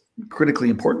 yes, critically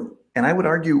important. And I would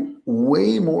argue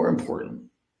way more important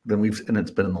than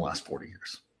it's been in the last 40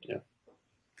 years. Yeah.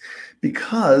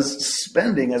 Because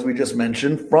spending, as we just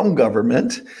mentioned, from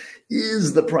government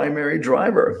is the primary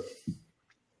driver.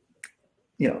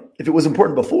 If it was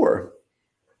important before,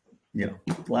 the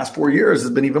last 4 years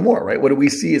has been even more, right? What do we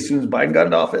see as soon as Biden got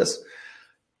into office?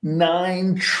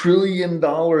 $9 trillion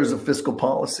of fiscal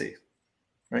policy,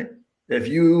 right? If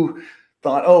you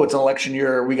thought, oh, it's an election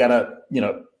year, we got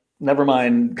to, never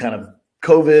mind kind of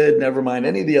COVID, never mind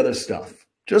any of the other stuff,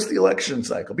 just the election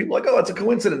cycle. People are like, oh, it's a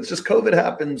coincidence, just COVID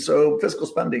happened, so fiscal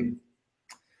spending.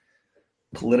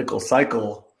 Political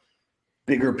cycle,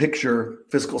 bigger picture,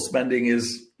 fiscal spending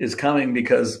is coming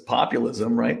because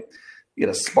populism, right? You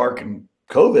get a spark in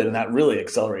COVID and that really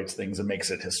accelerates things and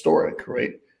makes it historic,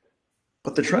 right?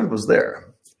 But the trend was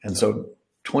there. And so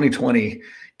 2020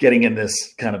 getting in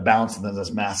this kind of bounce and then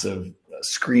this massive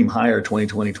scream higher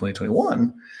 2020,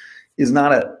 2021 is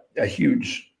not a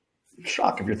huge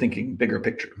shock if you're thinking bigger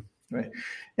picture, right?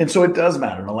 And so it does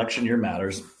matter. An election year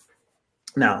matters.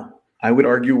 Now, I would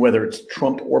argue whether it's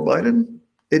Trump or Biden,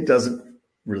 it doesn't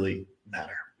really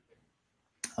matter.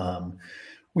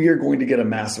 We are going to get a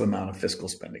massive amount of fiscal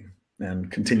spending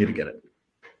and continue to get it.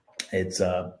 It's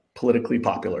politically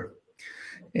popular,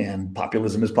 and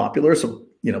populism is popular. So,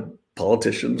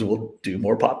 politicians will do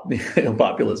more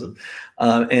populism,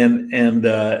 and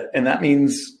that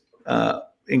means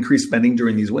increased spending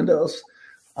during these windows.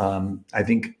 I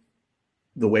think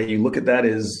the way you look at that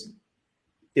is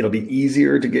it'll be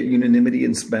easier to get unanimity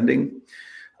in spending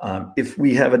if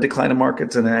we have a decline in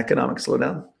markets and an economic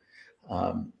slowdown.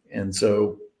 And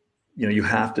so, you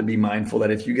have to be mindful that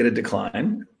if you get a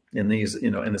decline in these,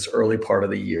 in this early part of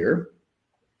the year,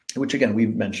 which again,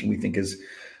 we've mentioned, we think is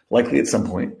likely at some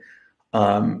point,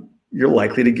 you're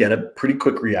likely to get a pretty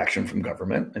quick reaction from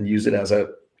government and use it as a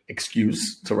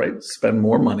excuse to spend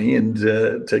more money and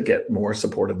to get more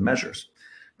supportive measures.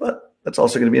 But that's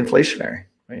also going to be inflationary,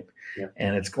 right? Yeah.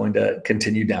 And it's going to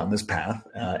continue down this path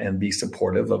and be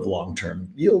supportive of long-term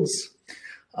yields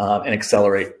and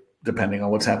accelerate, depending on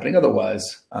what's happening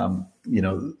otherwise,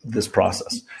 this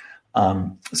process.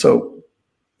 So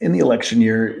in the election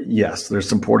year, yes, there's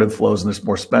supportive flows and there's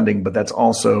more spending, but that's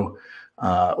also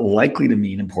likely to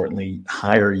mean, importantly,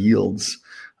 higher yields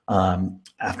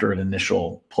after an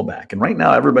initial pullback. And right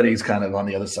now, everybody's kind of on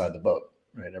the other side of the boat,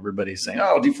 right? Everybody's saying,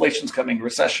 oh, deflation's coming,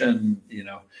 recession.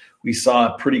 We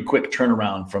saw a pretty quick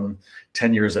turnaround from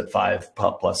 10 years at 5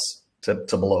 plus to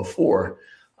below 4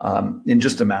 in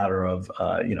just a matter of,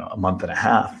 a month and a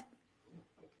half.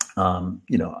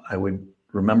 I would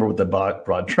remember what the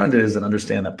broad trend is and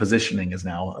understand that positioning is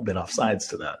now a bit offsides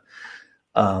to that.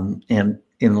 And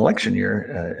in an election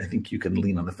year, I think you can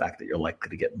lean on the fact that you're likely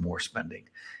to get more spending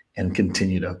and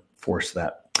continue to force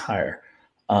that higher.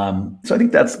 So I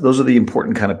think those are the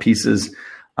important kind of pieces.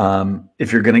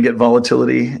 If you're going to get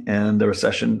volatility and the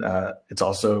recession, it's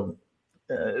also,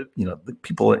 the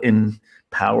people in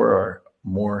power are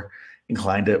more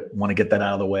inclined to want to get that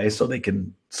out of the way so they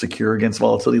can secure against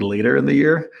volatility later in the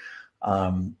year.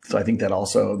 So I think that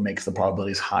also makes the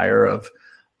probabilities higher of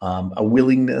a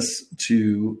willingness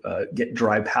to get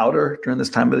dry powder during this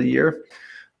time of the year,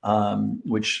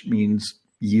 which means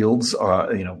yields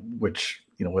are,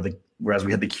 whereas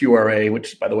we had the QRA,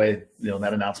 which, by the way,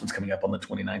 that announcement's coming up on the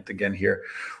 29th again here,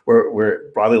 where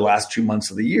probably the last 2 months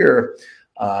of the year,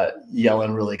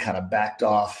 Yellen really kind of backed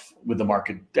off with the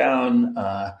market down.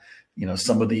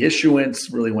 Some of the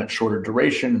issuance really went shorter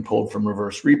duration and pulled from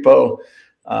reverse repo.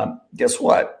 Guess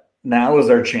what? Now is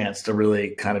our chance to really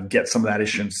kind of get some of that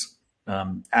issuance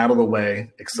out of the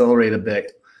way, accelerate a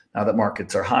bit now that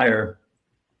markets are higher.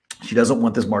 She doesn't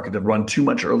want this market to run too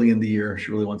much early in the year. She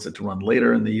really wants it to run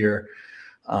later in the year.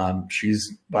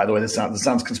 She's, by the way, this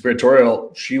sounds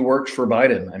conspiratorial. She works for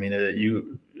Biden. I mean,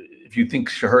 if you think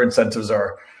her incentives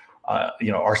are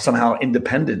somehow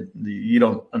independent, you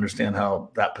don't understand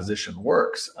how that position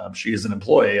works. She is an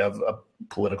employee of a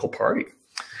political party.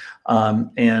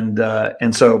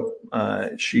 And so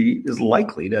she is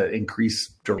likely to increase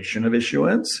duration of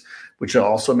issuance, which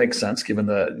also makes sense given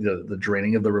the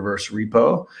draining of the reverse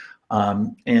repo.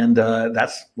 And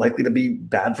that's likely to be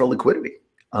bad for liquidity,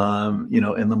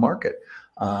 in the market.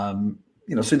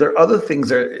 so there are other things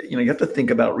that, you have to think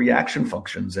about reaction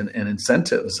functions and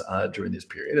incentives during this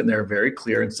period. And there are very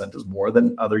clear incentives more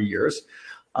than other years,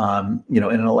 in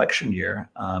an election year.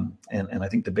 And I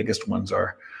think the biggest ones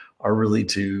are really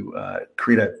to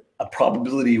create a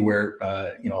probability where,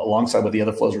 alongside what the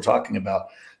other flows we're talking about,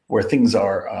 where things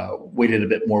are weighted a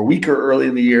bit more weaker early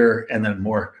in the year and then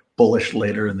more bullish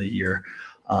later in the year,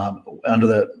 under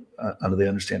the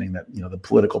understanding that, the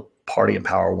political party in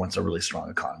power wants a really strong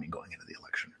economy going into the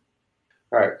election.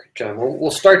 All right, Jen,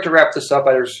 we'll start to wrap this up.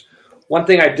 There's one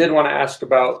thing I did want to ask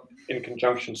about in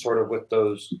conjunction sort of with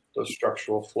those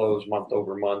structural flows month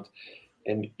over month.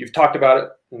 And you've talked about it,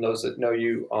 and those that know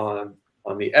you on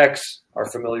the X are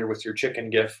familiar with your chicken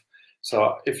GIF.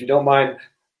 So if you don't mind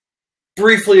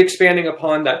briefly expanding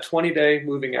upon that 20-day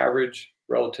moving average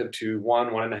relative to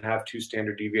 1.5, 2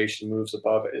 standard deviation moves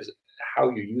above, is how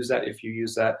you use that, if you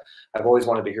use that. I've always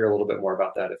wanted to hear a little bit more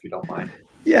about that, if you don't mind.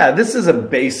 Yeah, this is a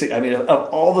basic, of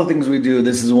all the things we do,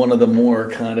 this is one of the more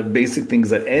kind of basic things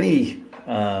that any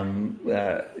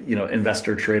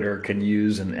investor trader can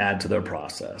use and add to their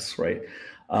process, right?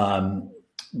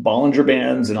 Bollinger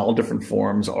Bands in all different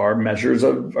forms are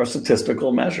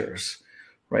statistical measures,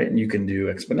 right? And you can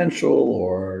do exponential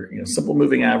or simple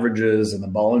moving averages and the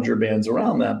Bollinger Bands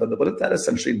around that. But what that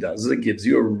essentially does is it gives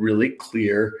you a really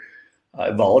clear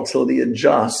volatility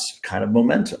adjust kind of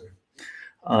momentum.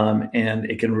 And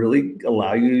it can really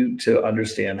allow you to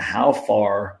understand how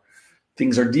far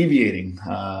things are deviating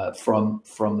from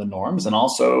the norms, and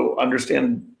also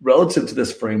understand relative to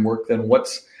this framework then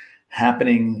what's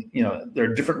happening. There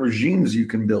are different regimes you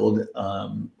can build,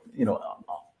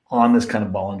 on this kind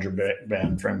of Bollinger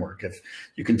Band framework. If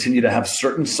you continue to have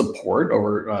certain support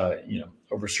over,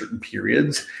 over certain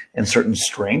periods and certain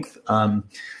strength,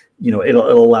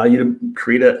 it'll allow you to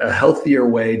create a healthier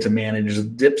way to manage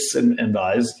dips and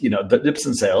buys, the dips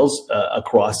and sales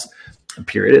across a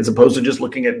period, as opposed to just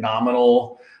looking at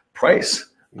nominal price.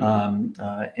 And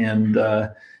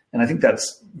I think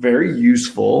that's very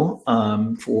useful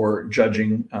for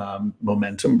judging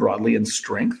momentum broadly and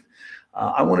strength.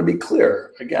 I want to be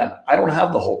clear. Again, I don't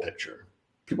have the whole picture.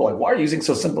 People are like, why are you using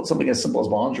something as simple as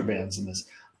Bollinger Bands in this?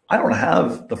 I don't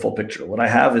have the full picture. What I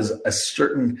have is a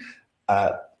certain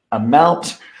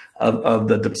amount of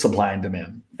the supply and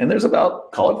demand. And there's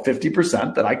about, call it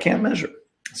 50% that I can't measure.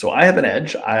 So I have an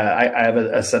edge. I have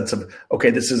a sense of, okay,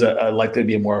 this is likely to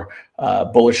be a more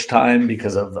bullish time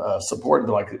because of support.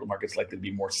 The market's likely to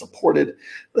be more supported.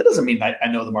 That doesn't mean I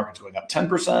know the market's going up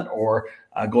 10% or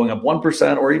going up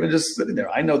 1% or even just sitting there.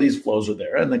 I know these flows are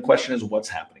there. And the question is what's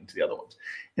happening to the other ones.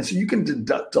 And so you can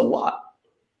deduct a lot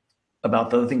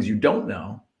about the other things you don't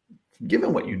know,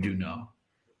 given what you do know,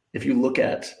 if you look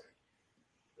at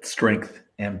strength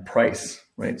and price,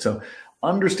 right? So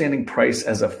understanding price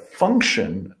as a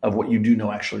function of what you do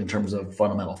know actually in terms of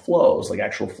fundamental flows, like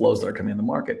actual flows that are coming in the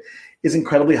market, is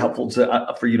incredibly helpful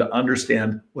for you to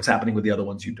understand what's happening with the other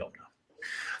ones you don't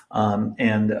know.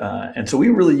 And so we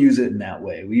really use it in that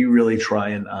way. We really try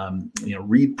and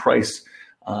read price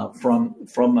from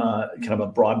kind of a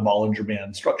broad Bollinger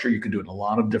Band structure. You can do it in a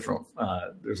lot of different.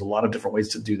 There's a lot of different ways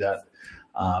to do that,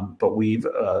 but we've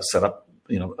set up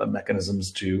mechanisms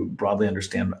to broadly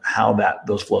understand how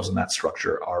those flows in that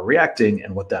structure are reacting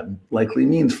and what that likely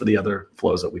means for the other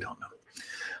flows that we don't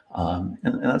know.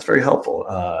 And that's very helpful.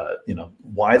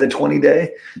 Why the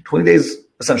 20-day? 20 days,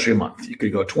 essentially a month. You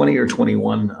could go 20 or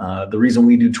 21. The reason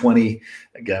we do 20,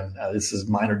 again, this is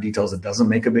minor details. It doesn't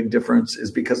make a big difference,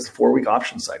 is because the 4-week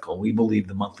option cycle. We believe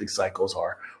the monthly cycles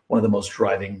are one of the most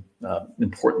driving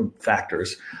important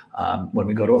factors. When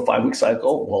we go to a 5-week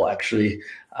cycle, we'll actually,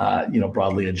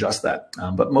 broadly adjust that.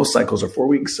 But most cycles are 4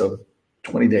 weeks, so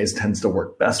 20 days tends to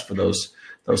work best for those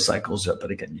cycles.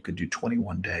 But again, you could do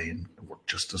 21 day and work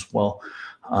just as well.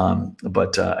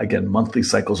 But again, monthly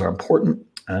cycles are important.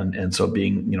 And so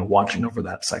being, watching over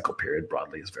that cycle period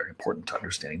broadly is very important to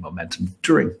understanding momentum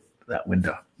during that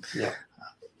window. Yeah.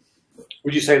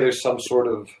 Would you say there's some sort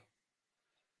of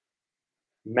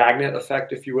magnet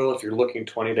effect, if you will, if you're looking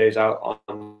 20 days out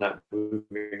on that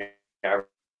moving average?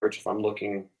 If I'm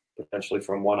looking potentially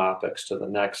from one OPEX to the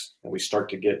next, and we start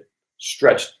to get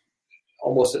stretched,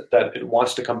 almost that it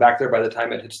wants to come back there by the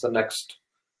time it hits the next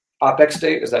OPEX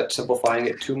date? Is that simplifying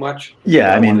it too much?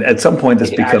 Yeah, at some point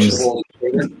this becomes,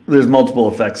 there's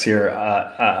multiple effects here.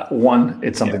 One,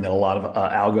 it's something that a lot of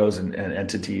algos and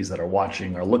entities that are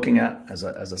watching are looking at as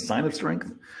a sign of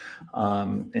strength.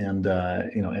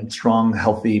 And strong,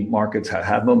 healthy markets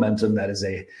have momentum. That is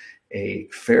a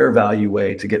fair value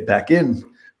way to get back in,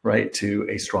 right, to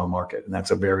a strong market. And that's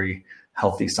a very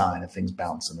healthy sign if things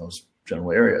bounce in those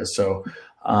general areas. So,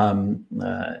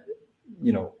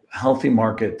 healthy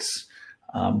markets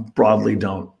broadly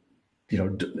don't,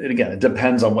 and again, it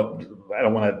depends on what, I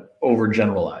don't want to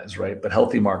overgeneralize, right? But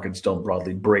healthy markets don't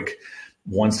broadly break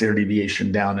one standard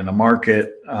deviation down in a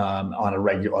market on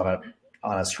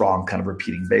a strong kind of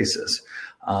repeating basis.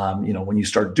 When you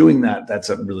start doing that, that's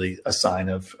really a sign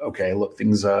of, okay, look,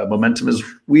 things, momentum is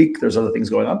weak. There's other things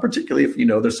going on, particularly if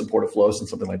there's supportive flows and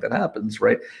something like that happens,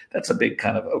 right? That's a big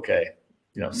kind of, okay,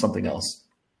 something else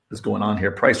is going on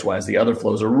here price-wise. The other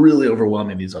flows are really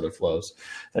overwhelming these other flows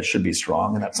that should be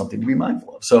strong, and that's something to be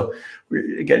mindful of. So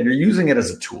again, you're using it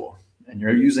as a tool, and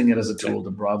you're using it as a tool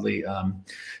to broadly,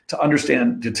 to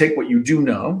understand, to take what you do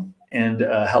know and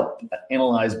help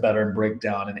analyze better and break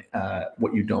down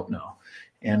what you don't know.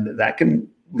 And that can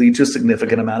lead to a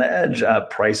significant amount of edge.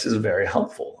 Price is very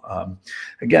helpful.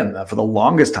 Again, for the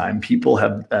longest time, people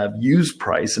have used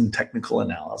price and technical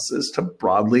analysis to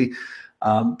broadly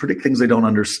predict things they don't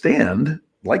understand,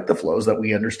 like the flows that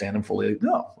we understand and fully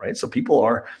know, right? So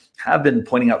people have been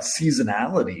pointing out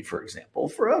seasonality, for example,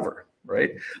 forever,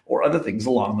 right? Or other things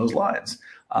along those lines.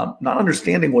 Not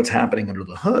understanding what's happening under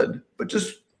the hood, but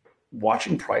just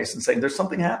watching price and saying there's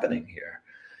something happening here.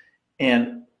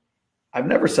 And I've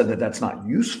never said that that's not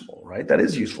useful, right? That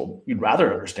is useful. You'd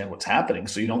rather understand what's happening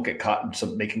so you don't get caught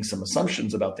in making some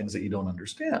assumptions about things that you don't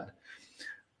understand.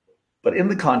 But in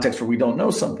the context where we don't know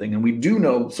something and we do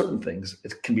know certain things,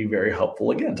 it can be very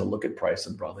helpful, again, to look at price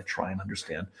and broadly try and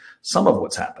understand some of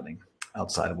what's happening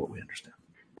outside of what we understand.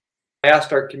 I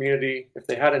asked our community if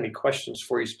they had any questions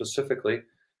for you specifically.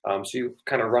 So you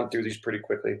kind of run through these pretty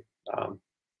quickly.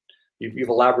 You've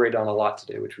elaborated on a lot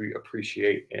today, which we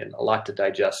appreciate, and a lot to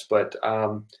digest. But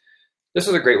this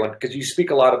is a great one because you speak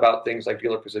a lot about things like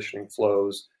dealer positioning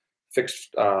flows,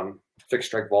 fixed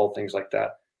strike vol, things like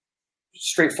that.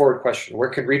 Straightforward question: where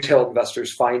can retail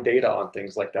investors find data on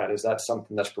things like that? Is that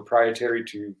something that's proprietary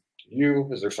to you?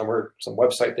 Is there some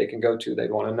website they can go to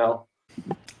they'd want to know?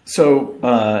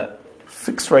 So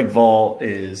fixed strike vol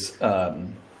is a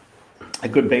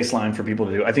good baseline for people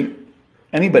to do. I think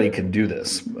anybody can do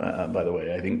this, by the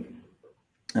way. I think,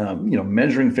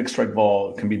 measuring fixed strike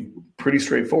vol can be pretty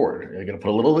straightforward. You're going to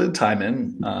put a little bit of time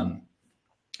in.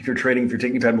 If you're trading, if you're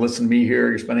taking time to listen to me here,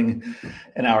 you're spending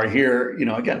an hour here,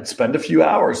 again, spend a few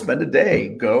hours, spend a day,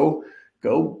 go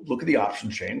look at the option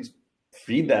chains,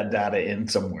 feed that data in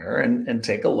somewhere and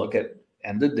take a look at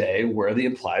end of day where the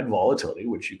implied volatility,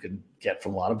 which you can get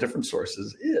from a lot of different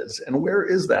sources, is. And where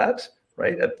is that,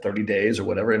 right, at 30 days or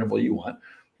whatever interval you want,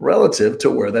 relative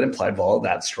to where that implied vol,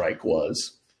 that strike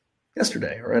was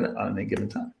yesterday or on any given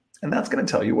time. And that's going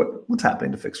to tell you what's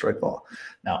happening to fixed strike vol.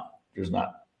 Now, there's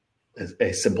not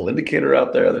a simple indicator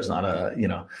out there. There's not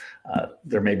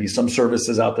there may be some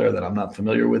services out there that I'm not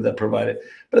familiar with that provide it.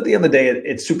 But at the end of the day,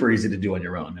 it's super easy to do on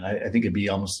your own. And I think it'd be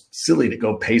almost silly to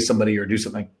go pay somebody or do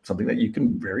something that you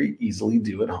can very easily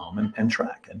do at home and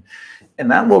track.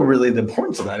 And that will really, the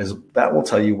importance of that is that will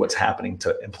tell you what's happening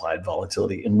to implied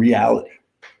volatility in reality,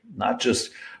 not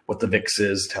just what the VIX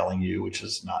is telling you, which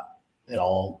is not at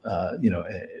all,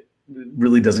 it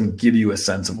really doesn't give you a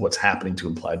sense of what's happening to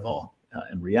implied vol.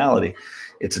 In reality,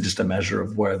 it's just a measure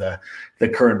of where the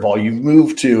current vol you've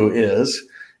moved to is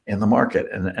in the market,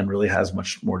 and really has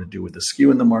much more to do with the skew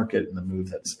in the market and the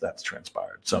move that's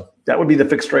transpired. So that would be the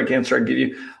fixed strike answer I'd give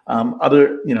you.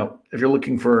 If you're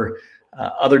looking for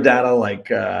other data like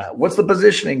what's the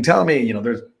positioning, tell me.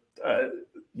 There's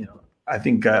I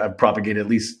think I've propagated at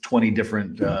least 20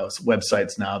 different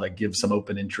websites now that give some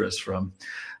open interest from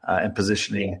and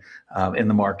positioning in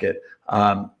the market.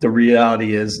 The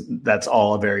reality is that's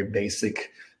all a very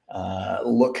basic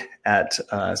look at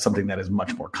something that is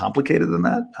much more complicated than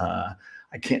that.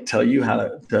 I can't tell you how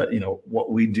to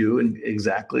what we do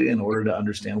exactly in order to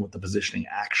understand what the positioning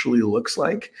actually looks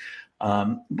like.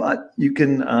 But you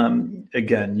can,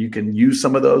 again, you can use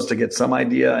some of those to get some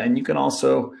idea, and you can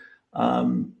also,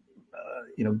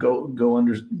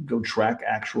 go track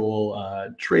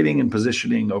actual trading and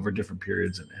positioning over different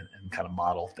periods and kind of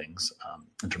model things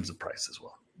in terms of price as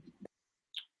well.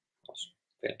 Awesome.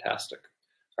 Fantastic.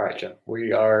 All right, Jim,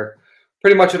 we are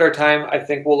pretty much at our time. I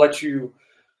think we'll let you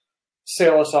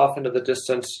sail us off into the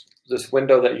distance. This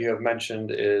window that you have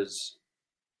mentioned is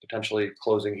potentially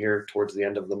closing here towards the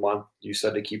end of the month. You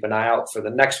said to keep an eye out for the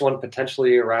next one,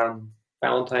 potentially around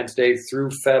Valentine's Day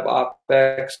through Feb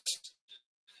OPEX.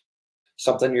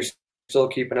 Something you're still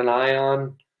keeping an eye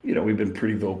on? We've been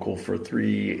pretty vocal for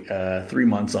three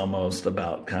months almost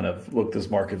about kind of, look, this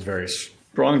market's very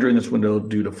strong during this window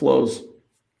due to flows,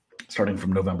 starting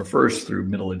from November 1st through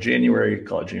middle of January,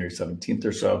 call it January 17th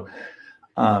or so.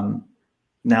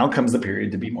 Now comes the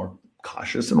period to be more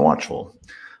cautious and watchful.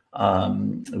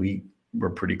 We we're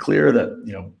pretty clear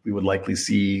that we would likely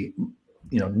see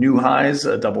new highs,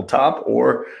 a double top,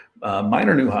 or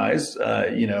minor new highs.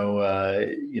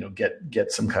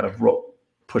 Get some kind of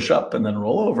push up and then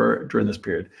roll over during this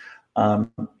period.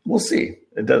 We'll see.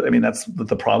 It does. I mean, that's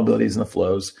the probabilities and the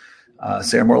flows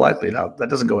say are more likely. Now, that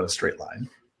doesn't go in a straight line,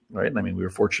 right? I mean, we were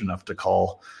fortunate enough to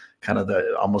call kind of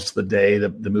almost the day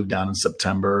the move down in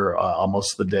September,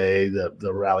 almost the day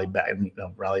the rally back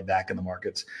in the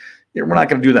markets. We're not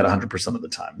going to do that 100% of the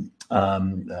time,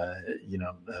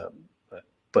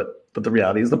 but the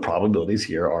reality is the probabilities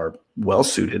here are well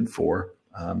suited for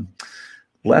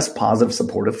less positive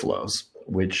supportive flows,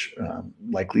 which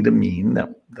likely to mean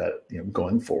that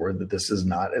going forward that this is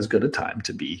not as good a time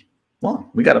to be long.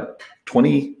 We got a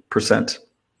 20%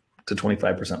 to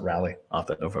 25% rally off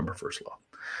that November 1st low.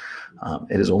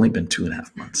 It has only been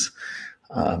 2.5 months.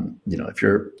 If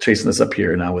you're chasing this up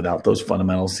here now without those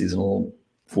fundamental seasonal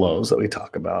flows that we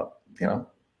talk about,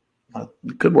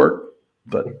 it could work,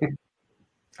 but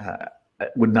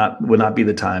would not be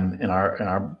the time in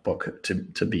our book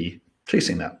to be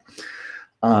chasing that.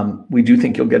 We do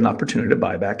think you'll get an opportunity to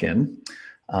buy back in,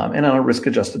 and on a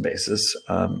risk-adjusted basis,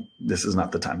 this is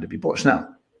not the time to be bullish. Now,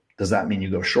 does that mean you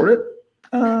go short it?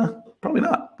 Probably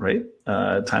not, right?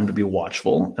 Time to be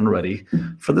watchful and ready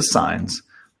for the signs,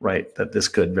 right, that this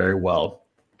could very well,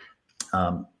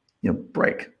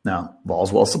 break. Now,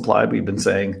 vol's well supplied. We've been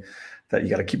saying that you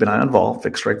got to keep an eye on vol.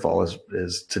 Fixed strike vol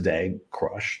is today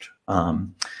crushed.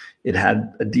 It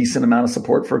had a decent amount of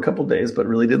support for a couple of days, but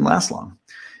really didn't last long.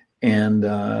 And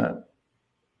the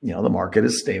market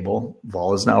is stable.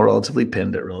 Vol is now relatively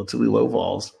pinned at relatively low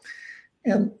vols,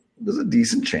 and there's a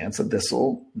decent chance that this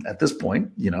will, at this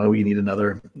point, we need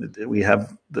another. We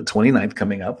have the 29th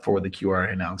coming up for the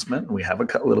QRA announcement, and we have a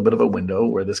little bit of a window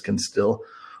where this can still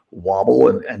wobble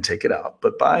and take it out.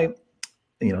 But by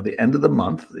the end of the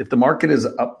month, if the market is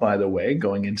up, by the way,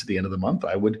 going into the end of the month,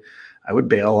 I would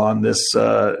bail on this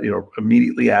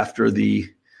immediately after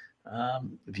the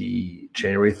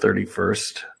January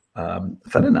 31st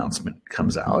Fed announcement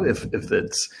comes out. If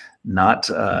it's not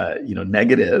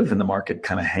negative and the market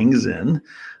kind of hangs in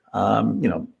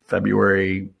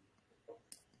February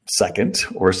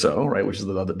 2nd or so, right, which is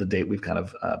the date we've kind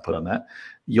of put on that,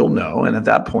 you'll know. And at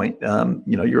that point,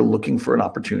 you're looking for an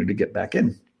opportunity to get back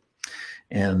in.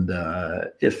 And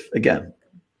if, again,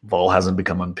 vol hasn't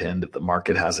become unpinned, if the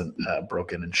market hasn't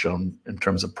broken and shown in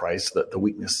terms of price the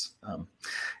weakness,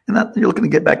 and that you're looking to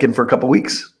get back in for a couple of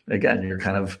weeks. Again, you're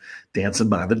kind of dancing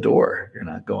by the door. You're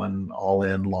not going all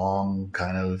in long.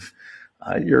 Kind of,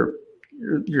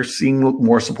 you're seeing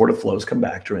more supportive flows come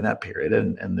back during that period,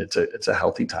 and it's a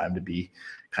healthy time to be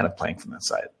kind of playing from that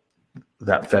side.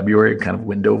 That February kind of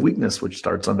window of weakness, which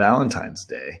starts on Valentine's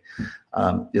Day,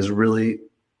 is really,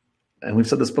 and we've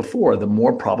said this before, the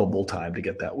more probable time to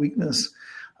get that weakness.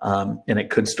 And it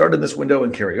could start in this window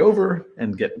and carry over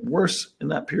and get worse in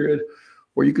that period,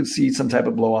 or you could see some type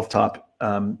of blow off top.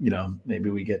 Maybe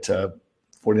we get to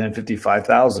 49.50,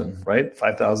 5,000, right?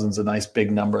 5,000 is a nice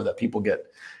big number that people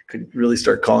could really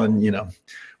start calling,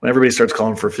 when everybody starts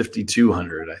calling for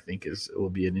 5,200, I think it will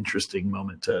be an interesting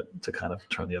moment to kind of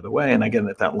turn the other way. And again,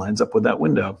 if that lines up with that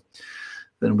window,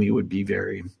 then we would be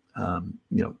very,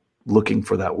 looking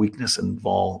for that weakness and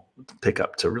vol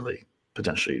pickup to really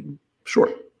potentially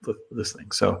short this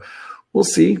thing. So we'll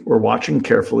see. We're watching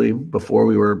carefully. Before,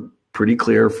 we were pretty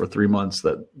clear for 3 months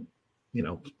that,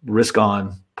 risk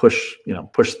on, push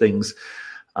things.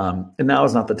 And now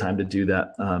is not the time to do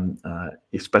that,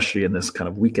 especially in this kind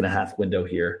of week and a half window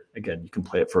here. Again, you can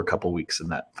play it for a couple of weeks in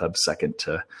that Feb 2nd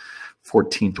to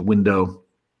 14th window.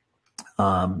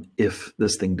 If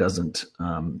this thing doesn't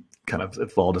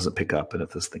if vol doesn't pick up and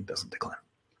if this thing doesn't decline.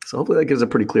 So hopefully that gives a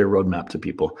pretty clear roadmap to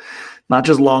people. Not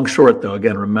just long short though.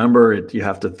 Again, remember you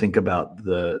have to think about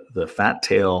the fat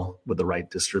tail with the right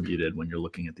distributed when you're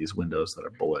looking at these windows that are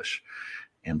bullish,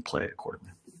 and play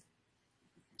accordingly.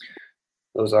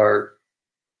 Those are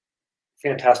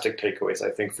fantastic takeaways,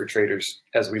 I think, for traders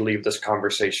as we leave this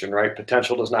conversation, right?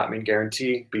 Potential does not mean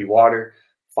guarantee. Be water.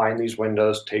 Find these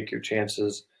windows. Take your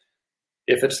chances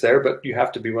if it's there, but you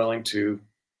have to be willing to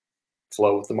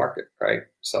flow with the market, right?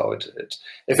 So it's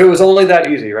if it was only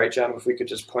that easy, right, Cem? If we could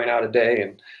just point out a day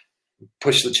and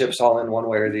push the chips all in one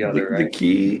way or the other, right? The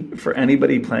key for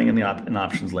anybody playing in in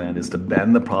options land is to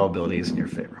bend the probabilities in your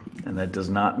favor, and that does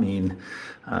not mean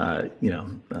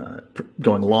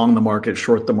going long the market,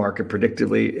 short the market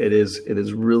predictively. It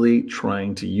is really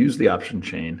trying to use the option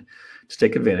chain to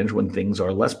take advantage when things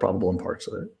are less probable in parts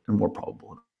of it and more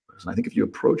probable in others. And I think if you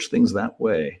approach things that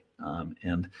way,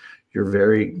 and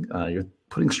you're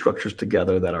putting structures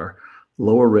together that are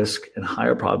lower risk and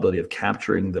higher probability of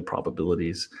capturing the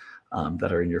probabilities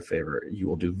that are in your favor, you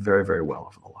will do very, very well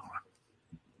over the long run.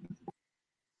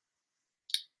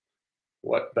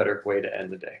 What better way to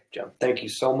end the day, Cem? Thank you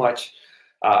so much.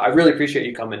 I really appreciate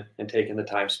you coming and taking the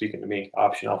time speaking to me,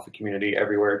 Option Alpha community,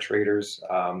 everywhere, traders.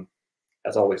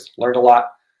 As always, learned a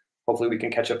lot. Hopefully we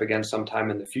can catch up again sometime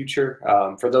in the future.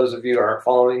 For those of you who aren't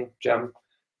following Cem,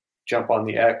 jump on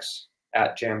the X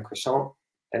at Cem Karsan.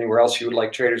 Anywhere else you would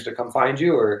like traders to come find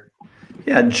you, or?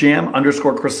 Yeah,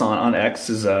 Jam_Croissant on X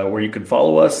is where you can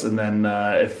follow us. And then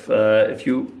if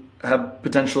you have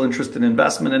potential interest in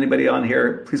investment, anybody on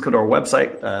here, please go to our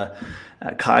website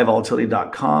at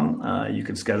kaivolatility.com. You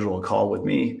can schedule a call with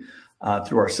me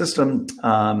through our system,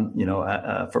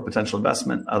 for potential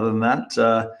investment. Other than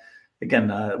that, again,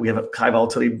 we have a Kai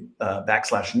Volatility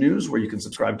 /news where you can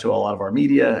subscribe to a lot of our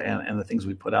media and the things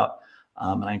we put out.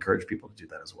 And I encourage people to do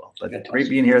that as well. But great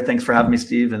being here. Thanks for having me,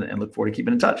 Steve, and look forward to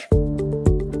keeping in touch.